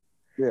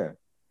 Yeah.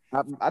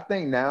 I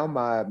think now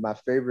my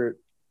favorite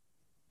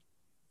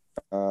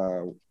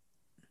uh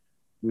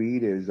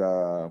weed is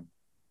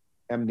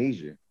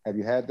amnesia. Have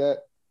you had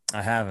that?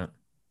 I haven't.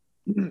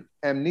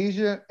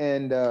 Amnesia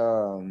and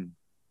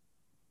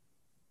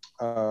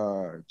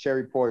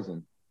cherry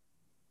poison.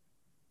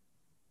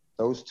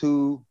 Those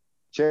two,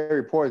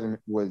 cherry poison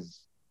was,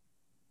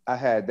 I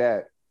had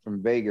that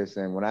from Vegas,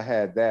 and when I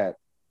had that,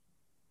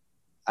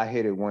 I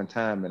hit it one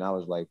time and I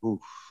was like, oof.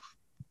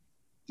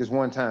 Just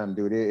one time,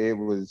 dude. It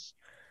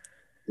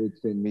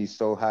sent me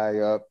so high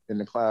up in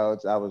the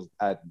clouds. I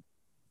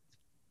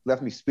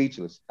left me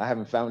speechless. I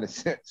haven't found it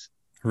since.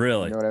 You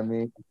Really? know what I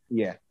mean?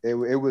 Yeah, it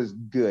was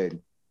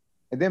good.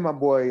 And then my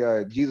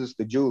boy Jesus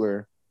the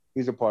Jeweler,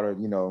 he's a part of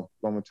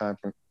Rumbletime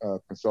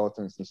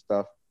consultants and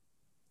stuff.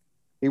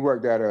 He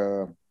worked at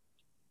a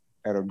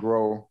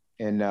grow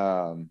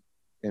in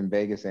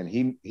Vegas, and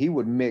he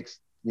would mix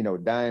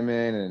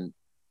diamond and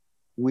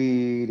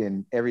weed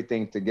and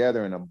everything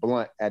together in a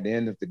blunt at the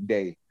end of the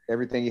day.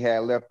 Everything he had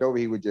left over,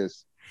 he would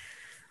just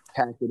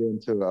pack it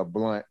into a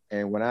blunt.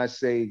 And when I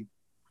say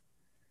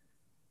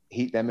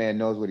that man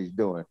knows what he's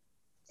doing,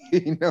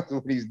 he knows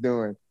what he's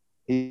doing.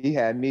 He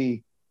had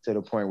me to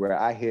the point where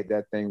I hit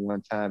that thing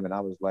one time and I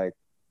was like,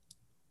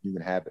 you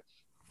can have it.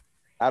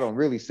 I don't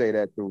really say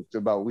that to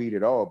about weed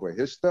at all, but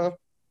his stuff,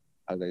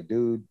 I was like,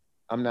 dude,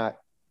 I'm,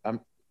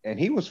 and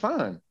he was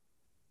fine.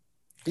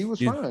 He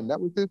was You, fine.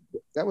 That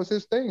was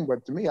his thing.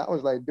 But to me, I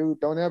was like, dude,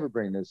 don't ever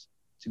bring this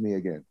to me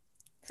again.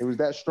 It was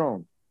that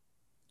strong,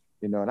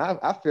 and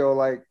I feel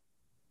like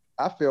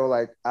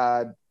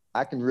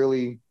I can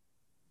really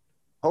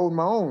hold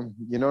my own,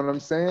 you know what I'm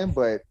saying?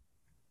 But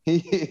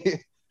he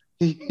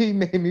he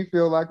made me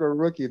feel like a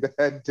rookie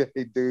that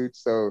day, dude.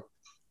 So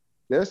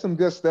there's some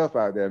good stuff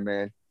out there,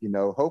 man.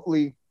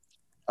 Hopefully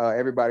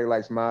everybody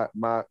likes my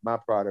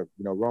product,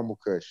 Rumble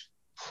Kush,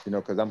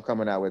 because I'm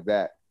coming out with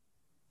that.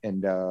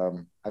 And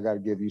I got to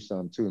give you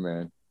some too,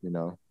 man.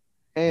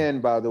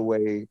 And by the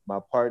way, my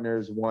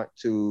partners want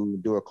to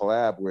do a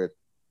collab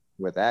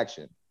with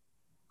Action,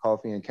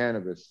 Coffee and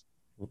Cannabis.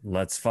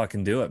 let's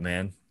fucking do it,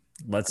 man.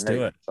 Let's Hey,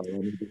 do it. that's all I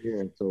need to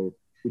hear. So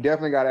we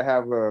definitely got to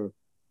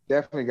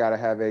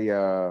have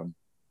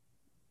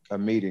a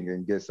meeting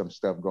and get some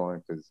stuff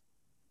going because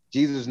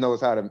Jesus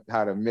knows how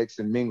to mix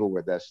and mingle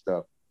with that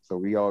stuff. So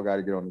we all got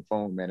to get on the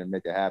phone, man, and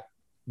make it happen.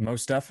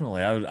 Most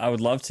definitely. I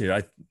would love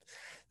to.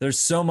 There's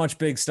so much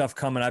big stuff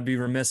coming. I'd be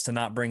remiss to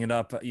not bring it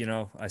up.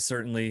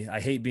 I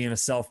hate being a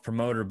self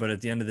promoter, but at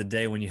the end of the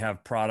day, when you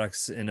have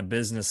products in a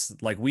business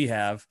like we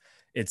have,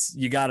 it's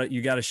you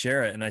gotta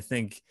share it. And I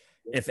think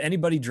if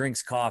anybody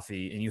drinks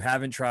coffee and you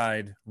haven't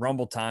tried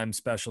Rumbletime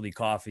specialty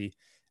coffee,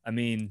 I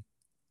mean,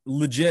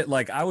 legit,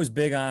 like I was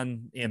big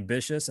on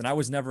ambitious and I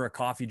was never a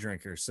coffee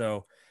drinker.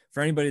 So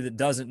for anybody that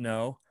doesn't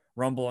know,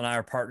 Rumble and I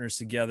are partners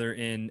together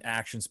in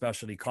Action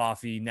Specialty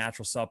Coffee,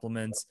 natural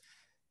supplements,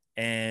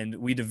 and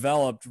we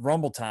developed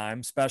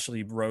Rumbletime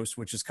Specialty Roast,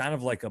 which is kind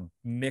of like a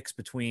mix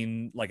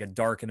between like a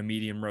dark and a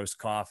medium roast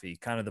coffee,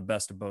 kind of the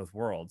best of both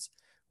worlds.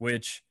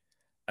 Which,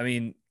 I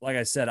mean, like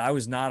I said, I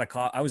was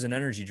an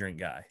energy drink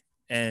guy,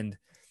 and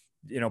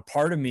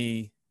part of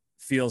me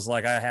feels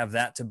like I have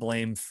that to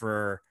blame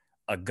for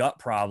a gut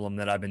problem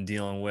that I've been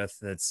dealing with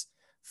that's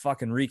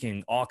fucking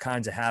wreaking all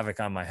kinds of havoc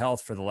on my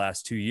health for the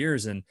last 2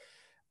 years. And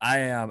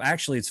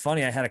actually, it's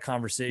funny. I had a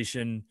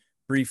conversation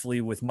briefly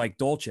with Mike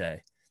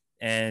Dolce,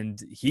 and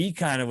he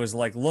kind of was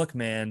like, "Look,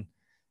 man,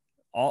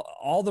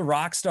 all the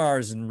rock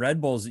stars and Red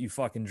Bulls that you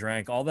fucking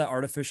drank, all that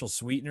artificial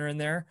sweetener in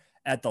there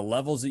at the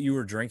levels that you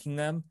were drinking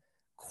them,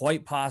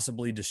 quite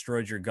possibly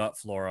destroyed your gut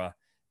flora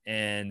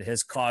and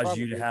has caused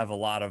you to Probably. have a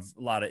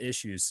lot of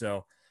issues."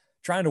 So,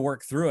 trying to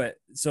work through it.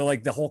 So,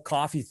 like the whole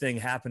coffee thing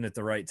happened at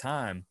the right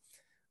time,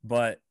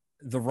 but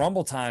the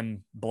Rumble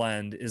Time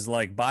blend is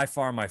like by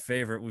far my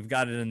favorite. We've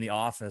got it in the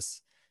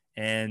office,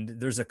 and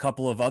there's a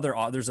couple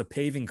of there's a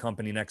paving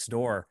company next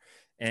door,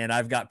 and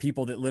I've got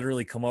people that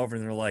literally come over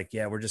and they're like,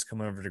 "Yeah, we're just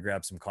coming over to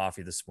grab some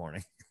coffee this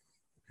morning."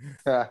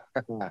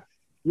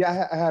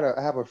 Yeah,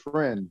 I have a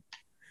friend.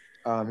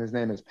 His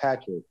name is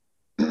Patrick.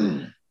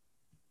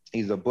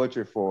 He's a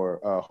butcher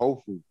for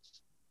Whole Foods.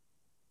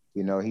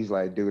 He's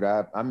like, dude,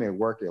 I'm at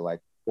work at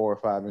like 4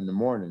 or 5 in the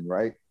morning,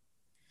 right?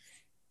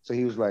 So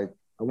he was like,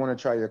 I want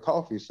to try your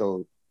coffee.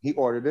 So he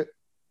ordered it.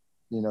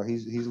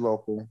 He's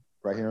local,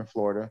 right here in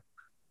Florida.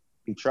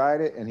 He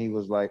tried it and he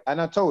was like, and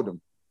I told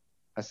him,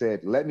 I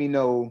said, let me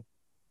know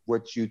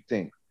what you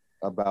think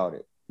about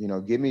it.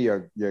 Give me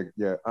your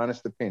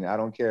honest opinion. I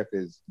don't care if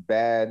it's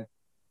bad.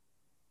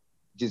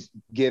 Just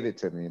give it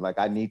to me. Like,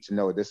 I need to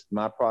know. This is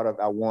my product.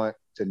 I want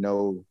to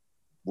know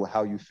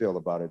how you feel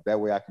about it. That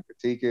way I can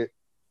critique it.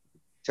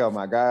 tell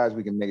my guys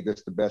we can make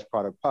this the best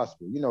product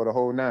possible. You know, the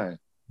whole nine.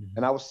 Mm-hmm.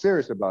 And I was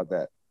serious about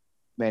that.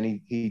 Man,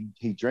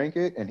 he drank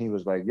it and he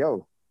was like,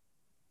 yo,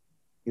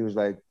 he was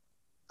like,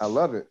 I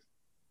love it.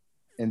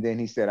 And then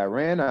he said, I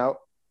ran out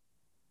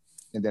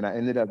and then I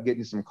ended up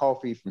getting some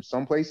coffee from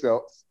someplace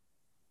else.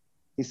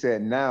 He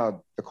said,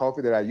 now the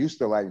coffee that I used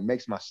to like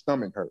makes my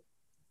stomach hurt.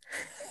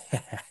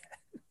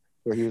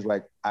 So he was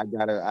like, I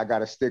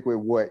gotta stick with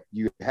what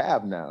you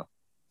have now.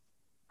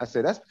 I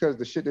said, that's because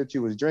the shit that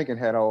you was drinking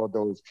had all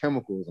those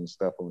chemicals and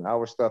stuff on it.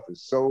 Our stuff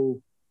is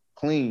so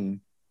clean.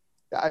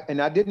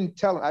 I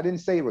didn't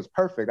say it was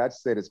perfect. I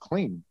just said it's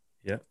clean.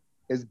 Yeah.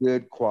 It's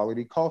good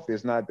quality coffee.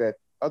 It's not that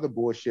other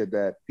bullshit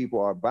that people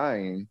are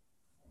buying.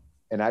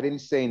 And I didn't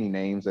say any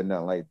names or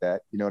nothing like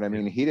that. You know what I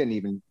mean? He didn't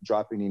even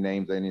drop any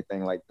names or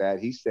anything like that.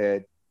 He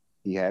said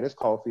he had his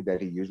coffee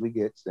that he usually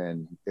gets,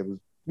 and it was,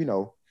 you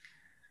know,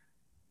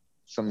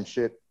 some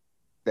shit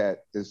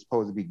that is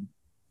supposed to be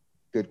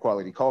good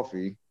quality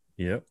coffee.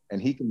 Yep.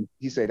 And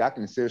he said, I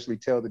can seriously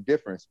tell the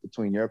difference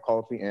between your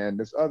coffee and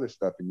this other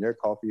stuff, and your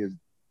coffee is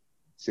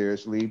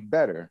seriously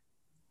better.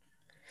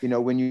 You know,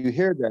 when you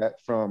hear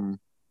that from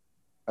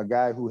a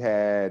guy who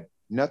had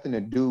nothing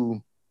to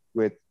do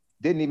with,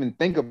 didn't even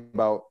think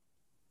about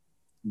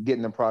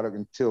getting the product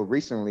until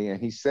recently,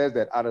 and he says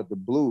that out of the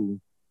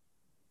blue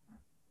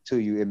to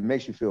you, it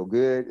makes you feel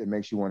good. It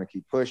makes you want to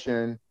keep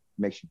pushing. It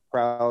makes you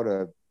proud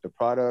of the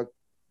product.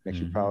 Makes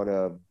you proud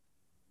of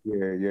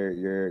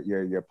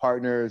your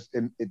partners.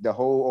 The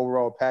whole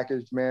overall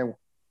package, man.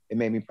 It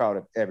made me proud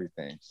of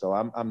everything. So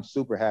I'm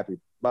super happy.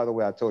 By the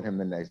way, I told him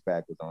the next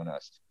bag was on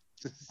us.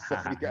 So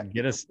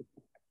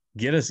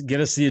get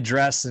us the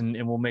address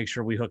and we'll make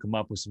sure we hook them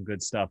up with some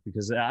good stuff,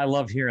 because I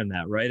love hearing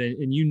that. Right.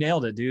 And you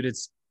nailed it, dude.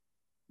 It's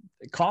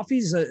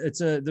coffee's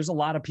there's a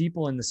lot of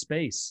people in the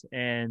space,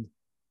 and,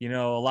 you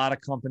know, a lot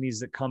of companies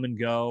that come and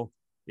go.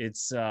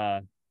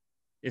 But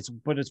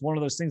it's one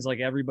of those things, like,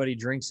 everybody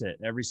drinks it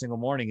every single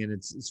morning. And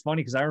it's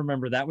funny because I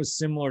remember that was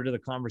similar to the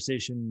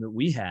conversation that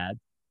we had.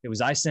 It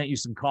was, I sent you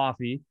some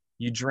coffee,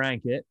 you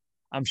drank it.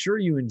 I'm sure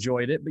you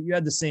enjoyed it, but you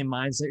had the same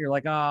mindset. You're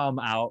like, oh, I'm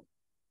out.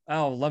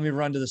 Oh, let me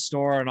run to the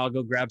store and I'll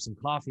go grab some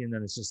coffee. And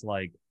then it's just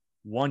like,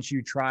 once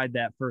you tried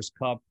that first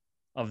cup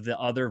of the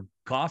other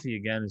coffee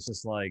again, it's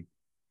just like,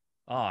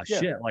 oh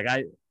shit. Like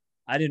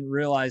I didn't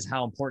realize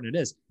how important it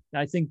is.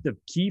 And I think the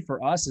key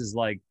for us is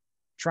like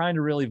trying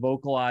to really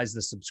vocalize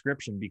the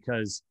subscription,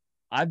 because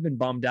I've been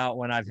bummed out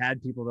when I've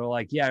had people that are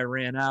like, yeah, I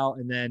ran out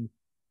and then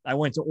I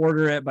went to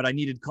order it, but I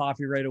needed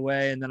coffee right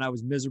away. And then I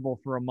was miserable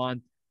for a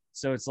month.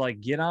 So it's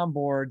like, get on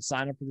board,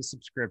 sign up for the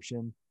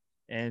subscription,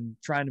 and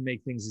trying to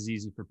make things as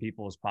easy for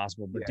people as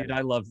possible. But dude,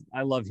 I love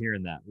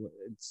hearing that.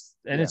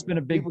 It's been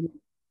a big,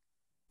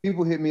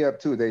 people hit me up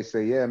too. They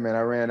say, yeah, man,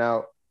 I ran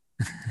out.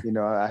 You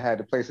know, I had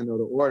to place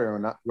another order.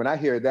 And when I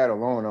hear that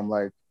alone, I'm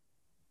like,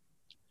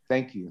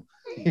 thank you.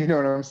 You know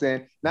what I'm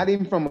saying? Not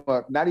even from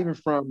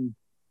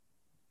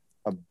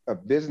a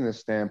business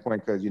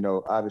standpoint, because, you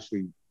know,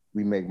 obviously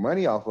we make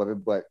money off of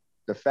it, but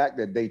the fact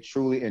that they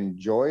truly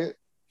enjoy it,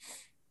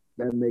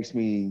 that makes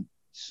me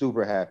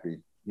super happy,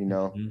 you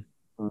know.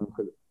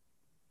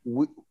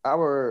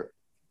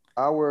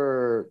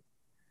 Our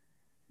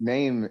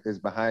name is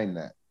behind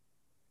that,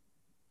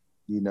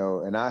 you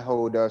know, and I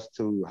hold us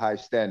to high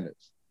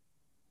standards.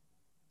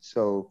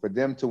 So for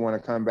them to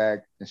want to come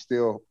back and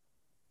still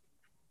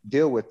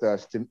deal with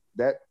us,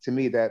 to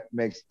me, that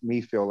makes me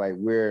feel like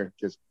we're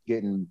just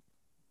getting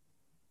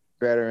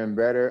better and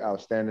better. Our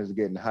standards are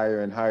getting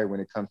higher and higher when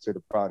it comes to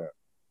the product.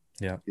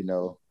 Yeah. You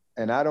know,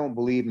 and I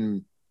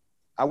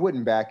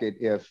wouldn't back it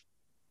if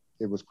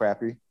it was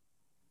crappy.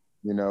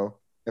 You know,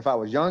 if I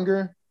was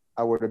younger,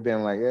 I would have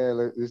been like, yeah,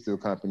 let's do a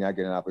company. I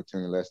get an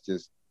opportunity. Let's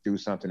just do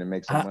something and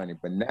make some money.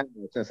 But now,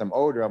 since I'm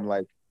older, I'm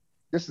like,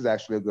 this is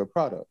actually a good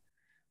product.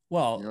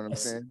 Well, you know what I'm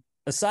saying?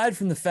 Aside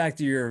from the fact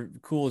that you're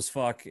cool as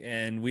fuck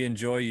and we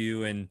enjoy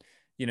you, and,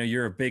 you know,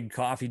 you're a big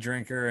coffee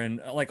drinker,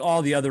 and like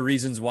all the other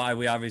reasons why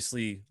we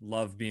obviously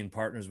love being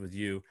partners with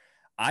you,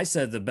 I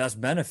said the best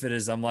benefit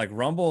is, I'm like,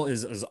 Rumble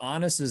is as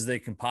honest as they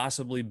can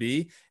possibly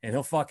be, and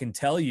he'll fucking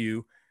tell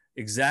you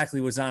exactly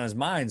what's on his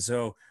mind.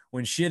 So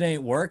when shit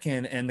ain't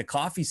working and the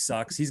coffee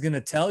sucks, he's going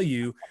to tell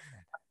you,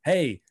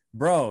 hey,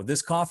 bro,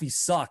 this coffee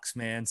sucks,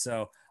 man.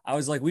 So I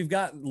was like, we've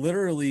got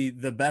literally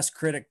the best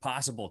critic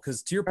possible.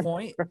 Because to your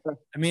point,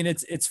 I mean,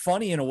 it's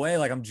funny in a way,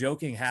 like I'm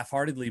joking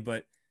half-heartedly,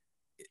 but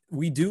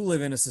we do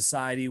live in a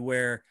society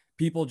where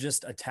people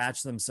just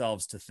attach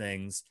themselves to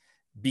things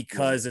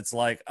because it's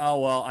like,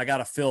 oh, well, I got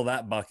to fill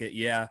that bucket.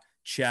 Yeah,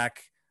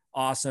 check.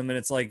 Awesome. And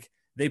it's like,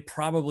 they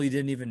probably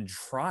didn't even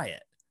try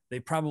it. They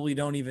probably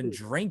don't even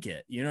drink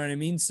it. You know what I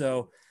mean?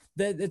 So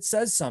that it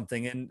says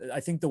something. And I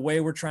think the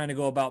way we're trying to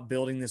go about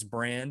building this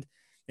brand,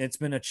 it's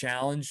been a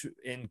challenge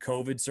in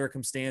COVID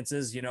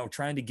circumstances, you know,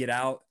 trying to get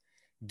out,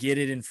 get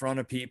it in front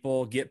of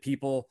people, get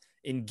people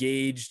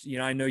engaged. You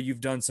know, I know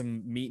you've done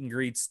some meet and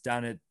greets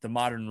down at the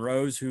Modern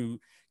Rose, who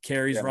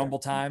carries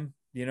Rumbletime,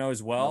 you know,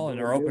 as well,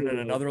 and are opening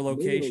another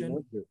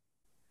location.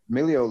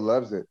 Emilio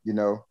loves it, you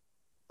know.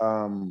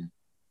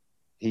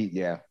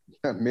 Yeah,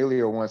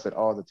 Emilio wants it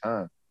all the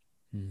time.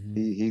 Mm-hmm.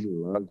 He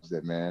loves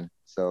it, man.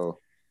 So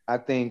I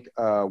think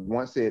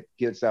once it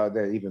gets out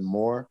there even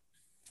more,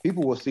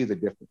 people will see the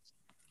difference.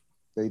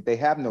 They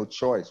have no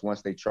choice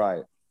once they try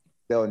it.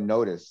 They'll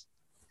notice.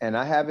 And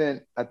I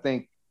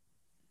think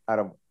out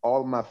of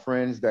all of my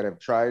friends that have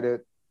tried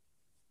it,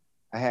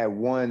 I had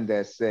one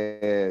that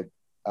said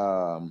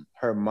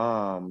her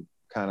mom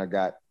kind of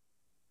got,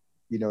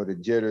 the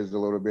jitters a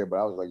little bit, but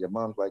I was like, your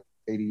mom's like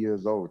 80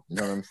 years old. You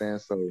know what I'm saying?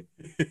 So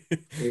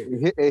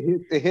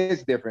it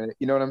hits different.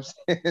 You know what I'm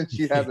saying?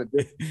 She has a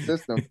different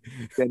system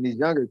than these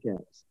younger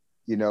cats,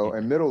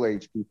 and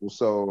middle-aged people.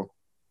 So,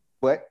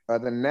 but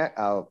other than that,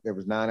 it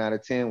was 9 out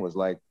of 10 was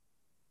like,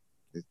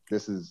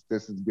 this is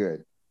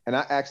good. And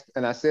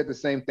I said the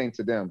same thing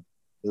to them.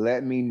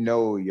 Let me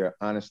know your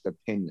honest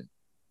opinion.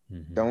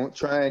 Mm-hmm. Don't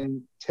try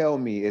and tell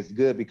me it's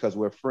good because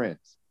we're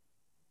friends.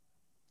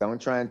 Don't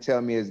try and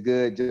tell me it's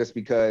good just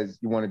because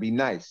you want to be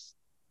nice.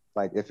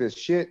 Like if it's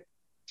shit,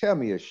 tell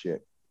me it's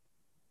shit.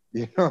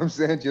 You know what I'm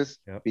saying? Just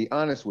be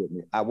honest with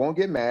me. I won't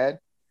get mad.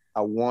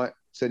 I want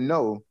to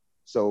know.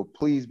 So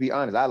please be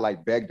honest. I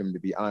like begged them to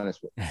be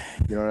honest with me.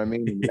 You know what I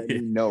mean? And let me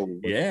know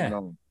what's going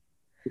on.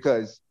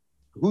 Because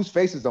whose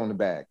face is on the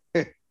bag?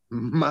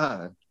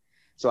 Mine.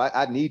 So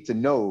I need to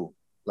know,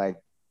 like,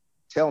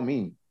 tell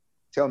me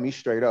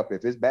straight up.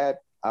 If it's bad,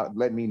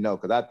 let me know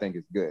because I think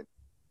it's good.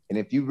 And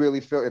if you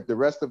really feel, if the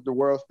rest of the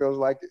world feels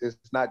like it's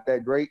not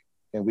that great,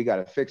 then we got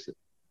to fix it.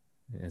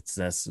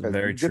 That's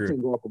very true. Just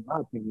go off of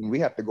my opinion. We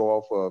have to go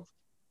off of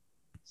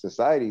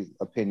society's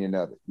opinion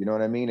of it. You know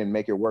what I mean? And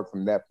make it work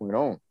from that point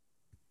on.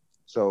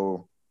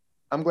 So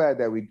I'm glad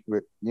that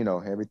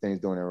everything's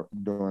going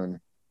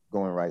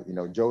right.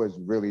 Joe is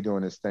really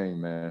doing his thing,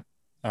 man.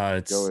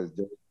 Joe is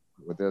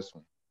with this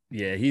one.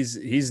 Yeah,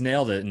 he's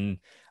nailed it, and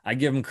I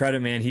give him credit,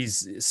 man. The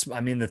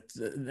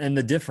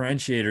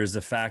differentiator is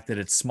the fact that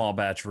it's small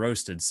batch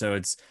roasted. So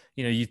it's,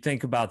 you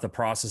think about the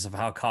process of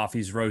how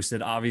coffee's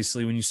roasted.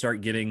 Obviously, when you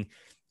start getting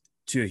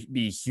to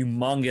be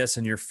humongous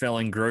and you're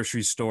filling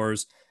grocery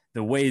stores,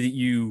 the way that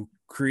you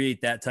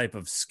create that type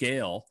of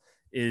scale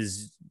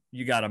is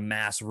you got to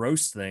mass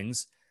roast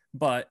things,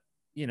 but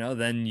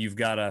then you've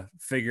got to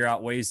figure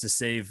out ways to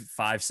save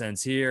 5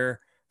 cents here,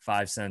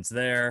 5 cents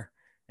there.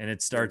 And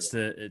it starts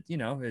to,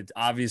 it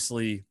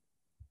obviously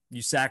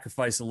you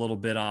sacrifice a little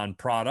bit on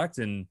product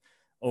and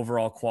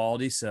overall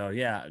quality. So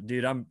yeah,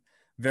 dude, I'm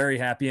very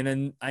happy. And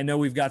then I know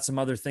we've got some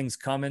other things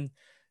coming.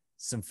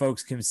 Some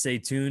folks can stay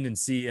tuned and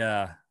see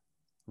a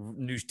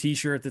new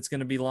t-shirt that's going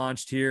to be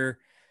launched here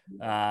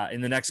in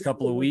the next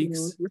couple of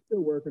weeks. We're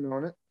still working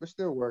on it.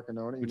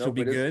 Which will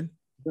be good.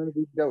 It's going to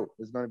be dope.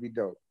 It's going to be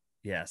dope.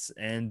 Yes.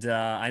 And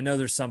I know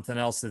there's something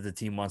else that the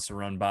team wants to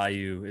run by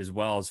you as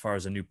well, as far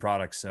as a new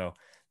product. So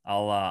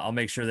I'll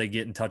make sure they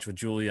get in touch with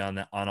Julie on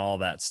that, on all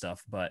that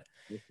stuff. But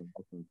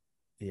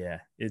yeah,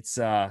 it's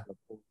the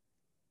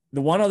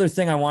one other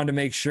thing I wanted to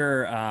make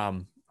sure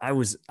I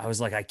was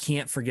like, I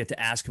can't forget to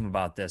ask him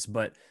about this,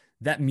 but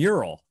that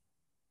mural,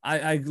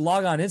 I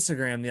log on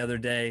Instagram the other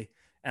day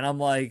and I'm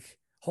like,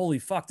 holy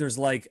fuck, there's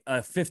like a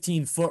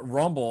 15-foot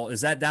rumble.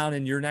 Is that down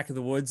in your neck of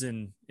the woods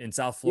in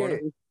South Florida?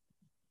 Yeah,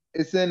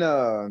 it's in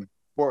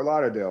Fort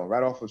Lauderdale,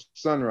 right off of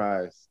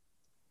Sunrise.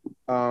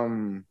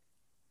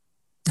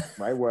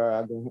 Right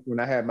where when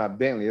I had my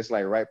Bentley, it's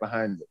like right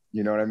behind it.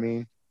 You know what I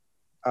mean?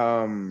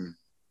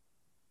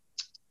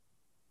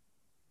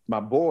 My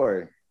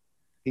boy,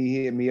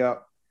 he hit me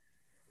up.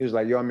 He was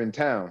like, yo, I'm in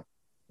town.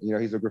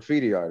 He's a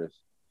graffiti artist.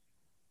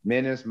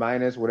 Menace,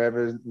 Minus,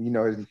 whatever, his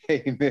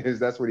name is.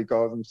 That's what he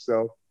calls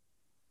himself.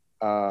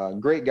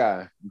 Great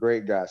guy,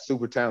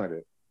 super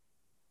talented.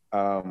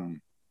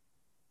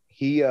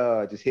 He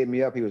just hit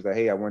me up. He was like,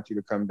 hey, I want you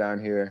to come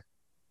down here.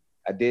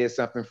 I did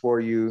something for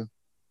you.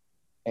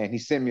 And he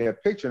sent me a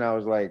picture and I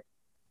was like,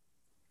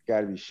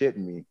 gotta be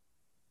shitting me.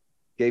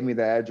 Gave me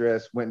the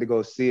address, went to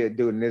go see it,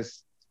 doing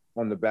this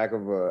on the back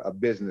of a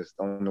business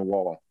on the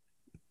wall.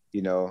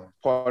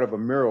 Part of a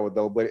mural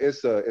though, but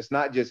it's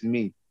not just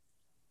me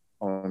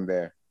on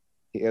there.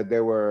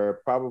 There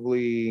were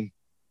probably,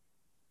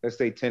 let's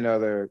say 10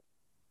 other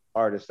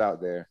artists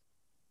out there.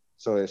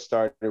 So it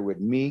started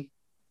with me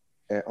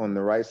on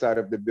the right side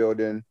of the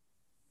building.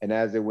 And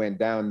as it went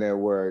down, there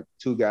were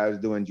 2 guys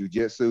doing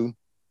jujitsu.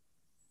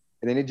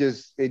 And then it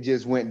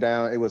just went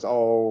down. It was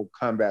all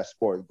combat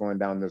sports going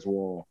down this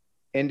wall.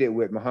 Ended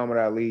with Muhammad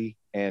Ali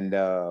and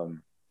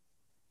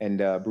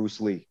Bruce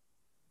Lee.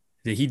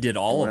 He did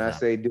all of that. When I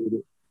say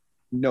dude,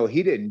 no,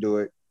 he didn't do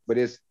it. But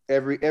it's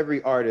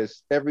every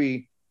artist,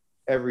 every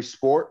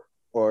sport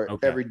or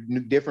every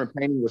different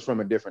painting was from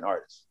a different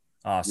artist.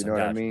 Awesome. You know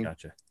what I mean?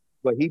 Gotcha.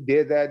 But he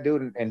did that,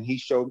 dude, and he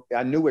showed.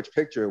 I knew which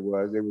picture it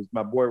was. It was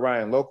my boy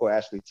Ryan Loco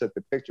actually took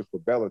the picture for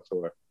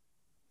Bellator.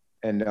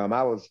 And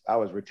I was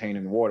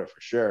retaining water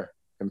for sure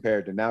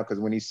compared to now, because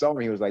when he saw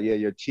me, he was like, "Yeah,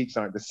 your cheeks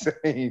aren't the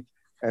same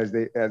as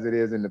it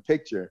is in the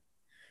picture."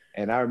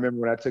 And I remember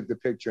when I took the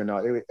picture,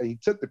 and he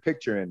took the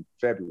picture in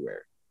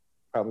February,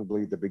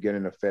 probably the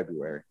beginning of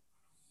February,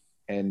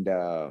 and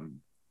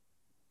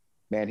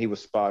man, he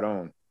was spot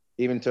on.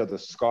 Even to the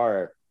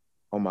scar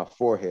on my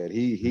forehead.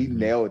 He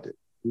nailed it.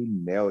 He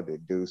nailed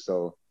it, dude.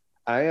 So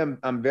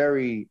I'm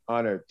very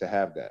honored to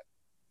have that.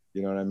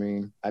 You know what I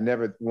mean? I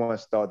never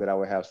once thought that I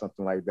would have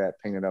something like that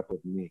painted up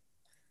with me.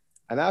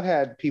 And I've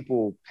had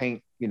people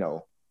paint, you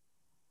know,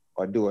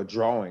 or do a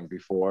drawing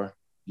before.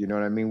 You know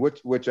what I mean?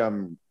 Which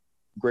I'm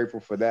grateful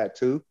for that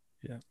too.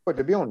 Yeah. But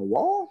to be on the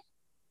wall,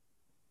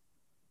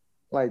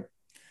 like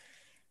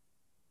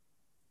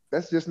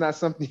that's just not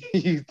something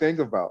you think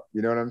about.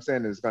 You know what I'm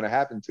saying? It's going to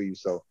happen to you.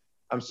 So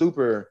I'm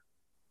super,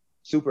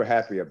 super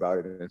happy about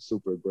it and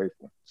super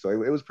grateful. So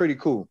it was pretty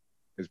cool.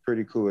 It's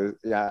pretty cool.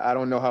 Yeah, I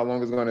don't know how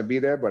long it's going to be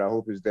there, but I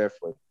hope it's there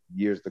for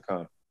years to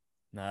come.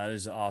 No, that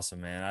is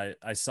awesome, man.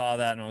 I saw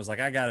that and I was like,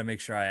 I got to make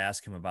sure I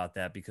ask him about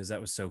that because that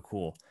was so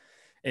cool.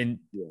 And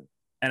Yeah.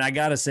 and I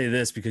got to say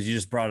this because you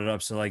just brought it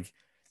up. So like,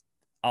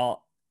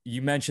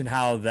 you mentioned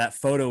how that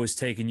photo was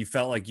taken. You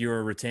felt like you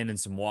were retaining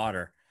some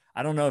water.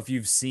 I don't know if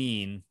you've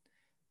seen.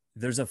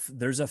 There's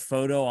a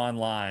photo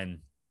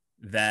online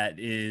that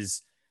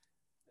is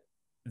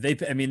they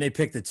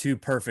picked the two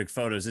perfect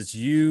photos. It's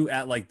you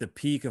at like the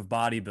peak of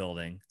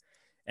bodybuilding,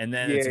 and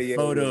then it's Yeah, a yeah,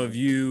 photo yeah. of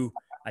you.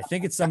 I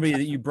think it's somebody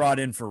that you brought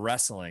in for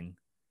wrestling,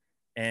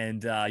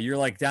 and you're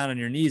like down on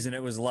your knees, and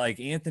it was like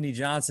Anthony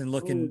Johnson Oh,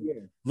 looking yeah.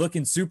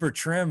 looking super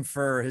trim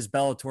for his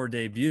Bellator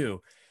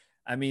debut.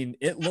 I mean,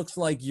 it looks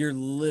like you're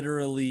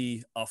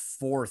literally a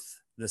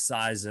fourth the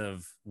size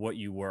of what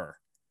you were.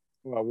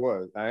 Well, I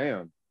was. I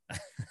am.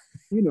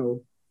 You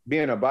know,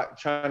 being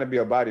trying to be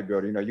a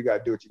bodybuilder, you know, you got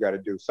to do what you got to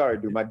do. Sorry,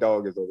 dude. My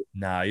dog is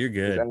Nah, you're this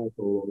good.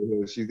 asshole over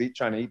here. She's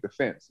trying to eat the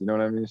fence. You know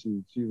what I mean?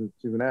 She's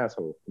an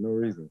asshole for no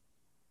reason.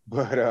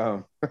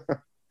 But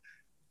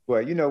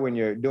but you know, when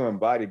you're doing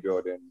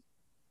bodybuilding,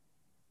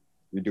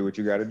 you do what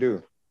you got to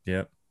do.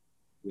 Yep.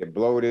 You get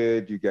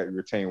bloated. You got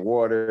retain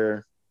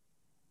water.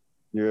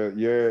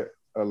 You're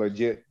a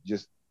legit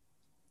just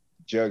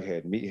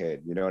jughead,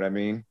 meathead. You know what I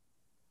mean?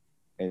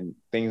 And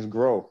things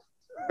grow.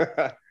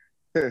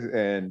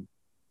 And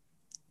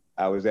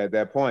I was at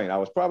that point. I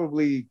was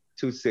probably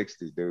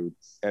 260, dude,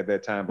 at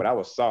that time, but I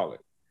was solid.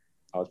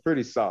 I was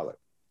pretty solid.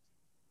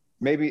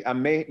 Maybe I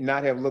may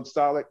not have looked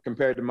solid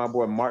compared to my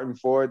boy Martin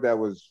Ford that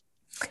was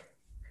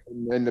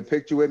in the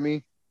picture with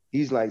me.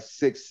 He's like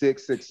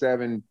 6'6",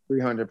 6'7",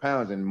 300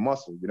 pounds in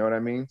muscle. You know what I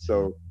mean?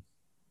 So,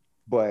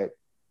 but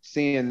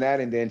seeing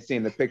that and then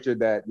seeing the picture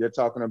that you're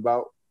talking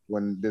about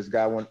when this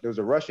guy went, there was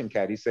a Russian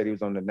cat. He said he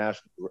was on the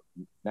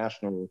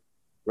national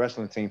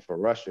wrestling team for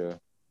Russia,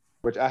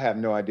 which I have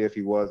no idea if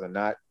he was or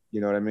not.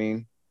 You know what I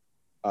mean?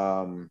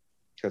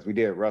 Because we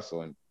did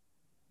wrestle and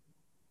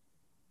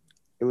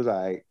it was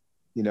like,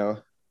 you know,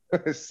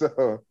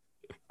 so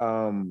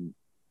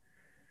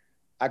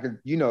I could,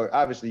 you know,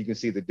 obviously you can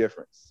see the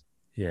difference.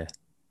 Yeah.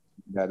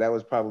 Now that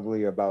was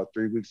probably about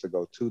 3 weeks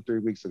ago, 3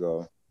 weeks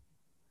ago.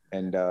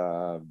 And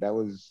that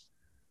was,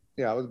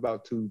 yeah, I was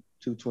about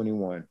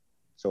 221.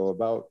 So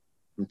about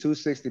from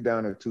 260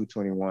 down to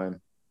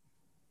 221,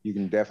 you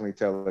can definitely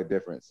tell the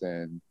difference.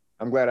 And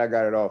I'm glad I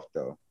got it off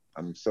though.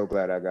 I'm so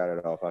glad I got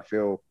it off. I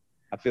feel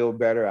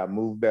better. I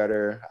move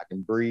better. I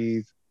can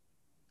breathe.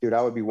 Dude,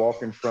 I would be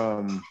walking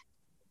from,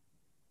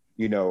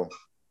 you know,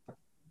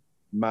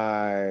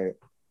 my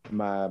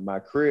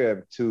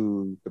crib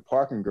to the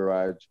parking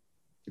garage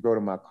to go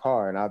to my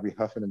car, and I'll be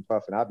huffing and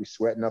puffing. I'll be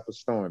sweating up a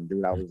storm,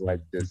 dude. I was like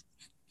just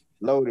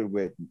loaded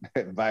with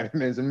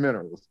vitamins and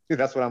minerals.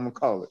 That's what I'm gonna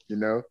call it, you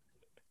know,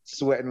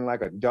 sweating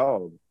like a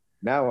dog.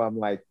 Now I'm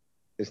like,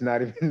 it's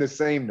not even the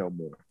same no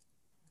more. Yep.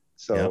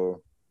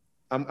 So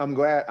I'm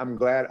glad I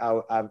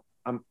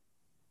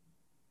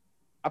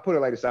put it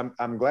like this.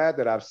 I'm glad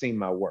that I've seen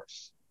my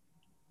worst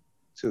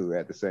too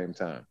at the same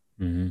time.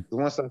 Mm-hmm.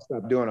 Once I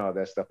stopped doing all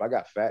that stuff, I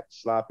got fat,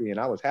 sloppy, and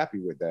I was happy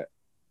with that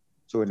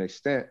to an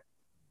extent.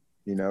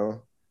 You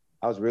know,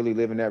 I was really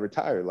living that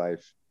retired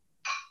life,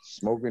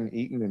 smoking,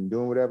 eating, and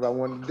doing whatever I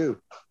wanted to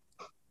do.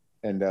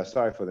 And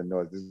sorry for the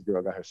noise. This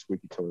girl got her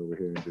squeaky toy over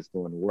here and just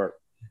doing the work.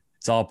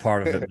 It's all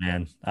part of it,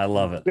 man. I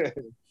love it.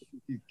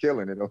 She's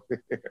killing it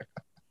over here.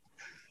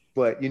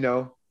 But you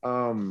know,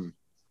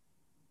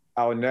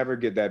 I'll never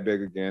get that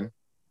big again.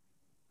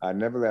 I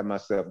never let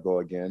myself go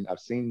again. I've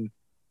seen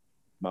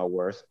my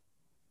worst.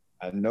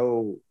 I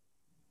know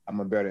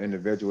I'm a better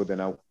individual than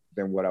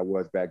what I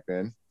was back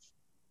then.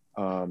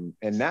 And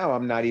now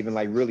I'm not even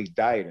like really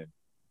dieting.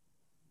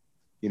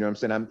 You know what I'm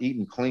saying? I'm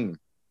eating clean.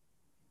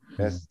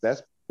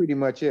 That's pretty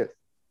much it.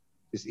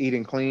 Just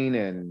eating clean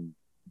and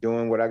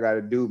doing what I got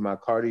to do, my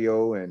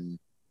cardio and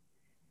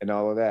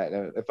all of that.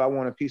 If I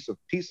want a piece of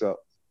pizza,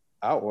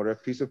 I'll order a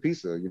piece of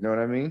pizza. You know what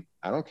I mean?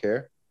 I don't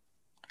care.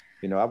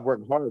 You know, I've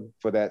worked hard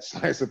for that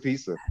slice of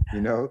pizza, you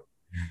know?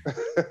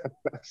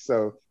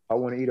 So I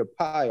want to eat a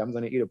pie, I'm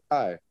going to eat a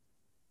pie.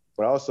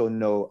 But I also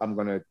know I'm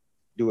going to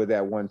do it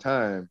that one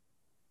time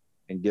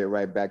and get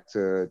right back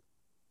to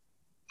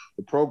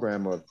the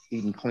program of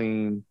eating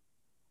clean,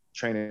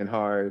 training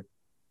hard,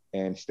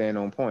 and staying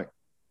on point.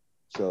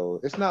 So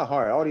it's not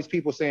hard. All these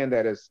people saying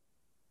that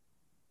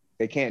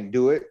they can't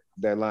do it,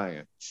 they're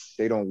lying.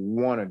 They don't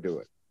want to do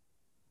it.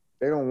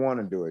 They don't want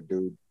to do it,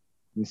 dude.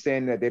 And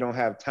saying that they don't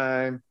have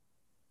time,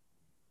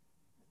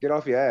 Get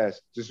off your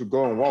ass. Just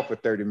go and walk for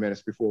 30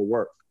 minutes before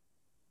work.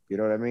 You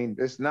know what I mean?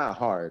 It's not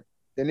hard.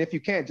 And if you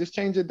can't, just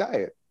change your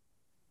diet.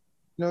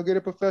 Get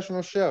a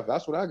professional chef.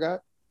 That's what I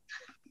got.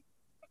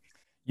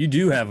 You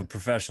do have a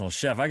professional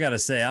chef. I gotta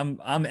say,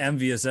 I'm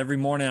envious. Every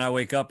morning I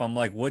wake up, I'm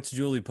like, what's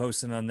Julie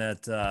posting on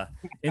that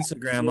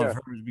Instagram of Yeah.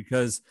 hers?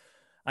 Because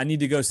I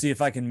need to go see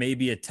if I can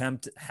maybe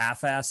attempt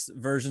half-ass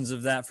versions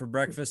of that for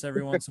breakfast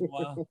every once in a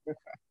while.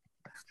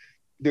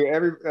 Dude,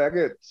 I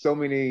get so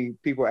many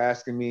people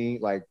asking me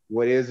like,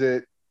 what is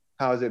it?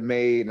 How is it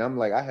made? And I'm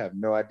like, I have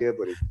no idea,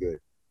 but it's good.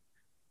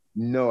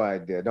 No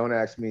idea. Don't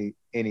ask me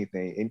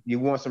anything. And you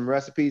want some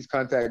recipes?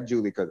 Contact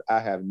Julie because I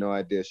have no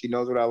idea. She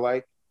knows what I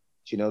like.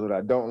 She knows what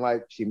I don't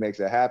like. She makes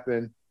it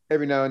happen.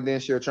 Every now and then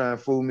she'll try and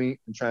fool me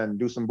and try and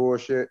do some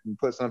bullshit and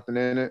put something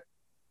in it.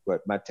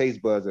 But my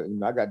taste buds are,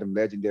 I got them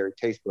legendary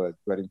taste buds.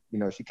 But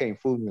she can't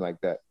fool me like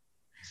that.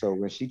 So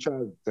when she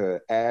tries to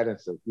add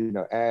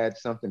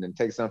something and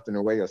take something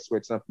away or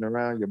switch something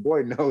around, your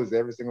boy knows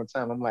every single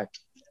time. I'm like,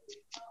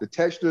 the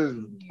texture is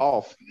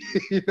off.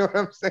 You know what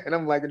I'm saying?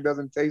 I'm like, it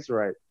doesn't taste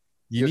right.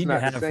 You Just need to not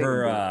the have same.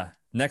 her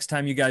next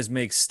time you guys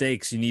make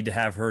steaks, you need to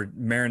have her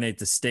marinate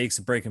the steaks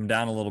and break them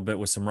down a little bit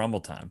with some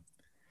Rumbletime.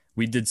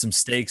 We did some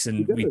steaks He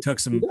and we does. took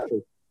He some.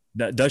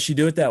 does. Does she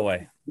do it that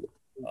way?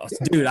 Oh, Yeah,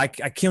 dude, I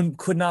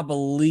could not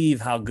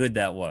believe how good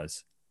that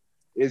was.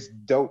 it's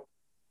dope.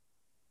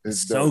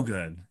 It's It's so dope.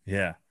 good.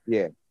 Yeah.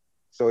 Yeah.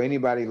 So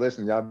anybody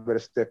listening, y'all better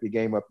step your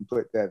game up and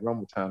put that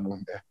Rumble Time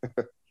on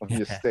there on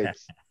your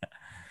steaks.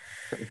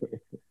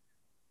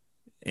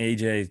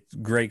 AJ,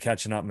 great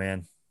catching up,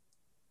 man.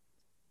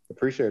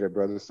 Appreciate it,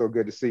 brother. It's so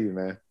good to see you,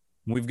 man.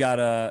 We've got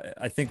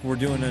I think we're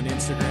doing an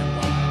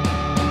Instagram live.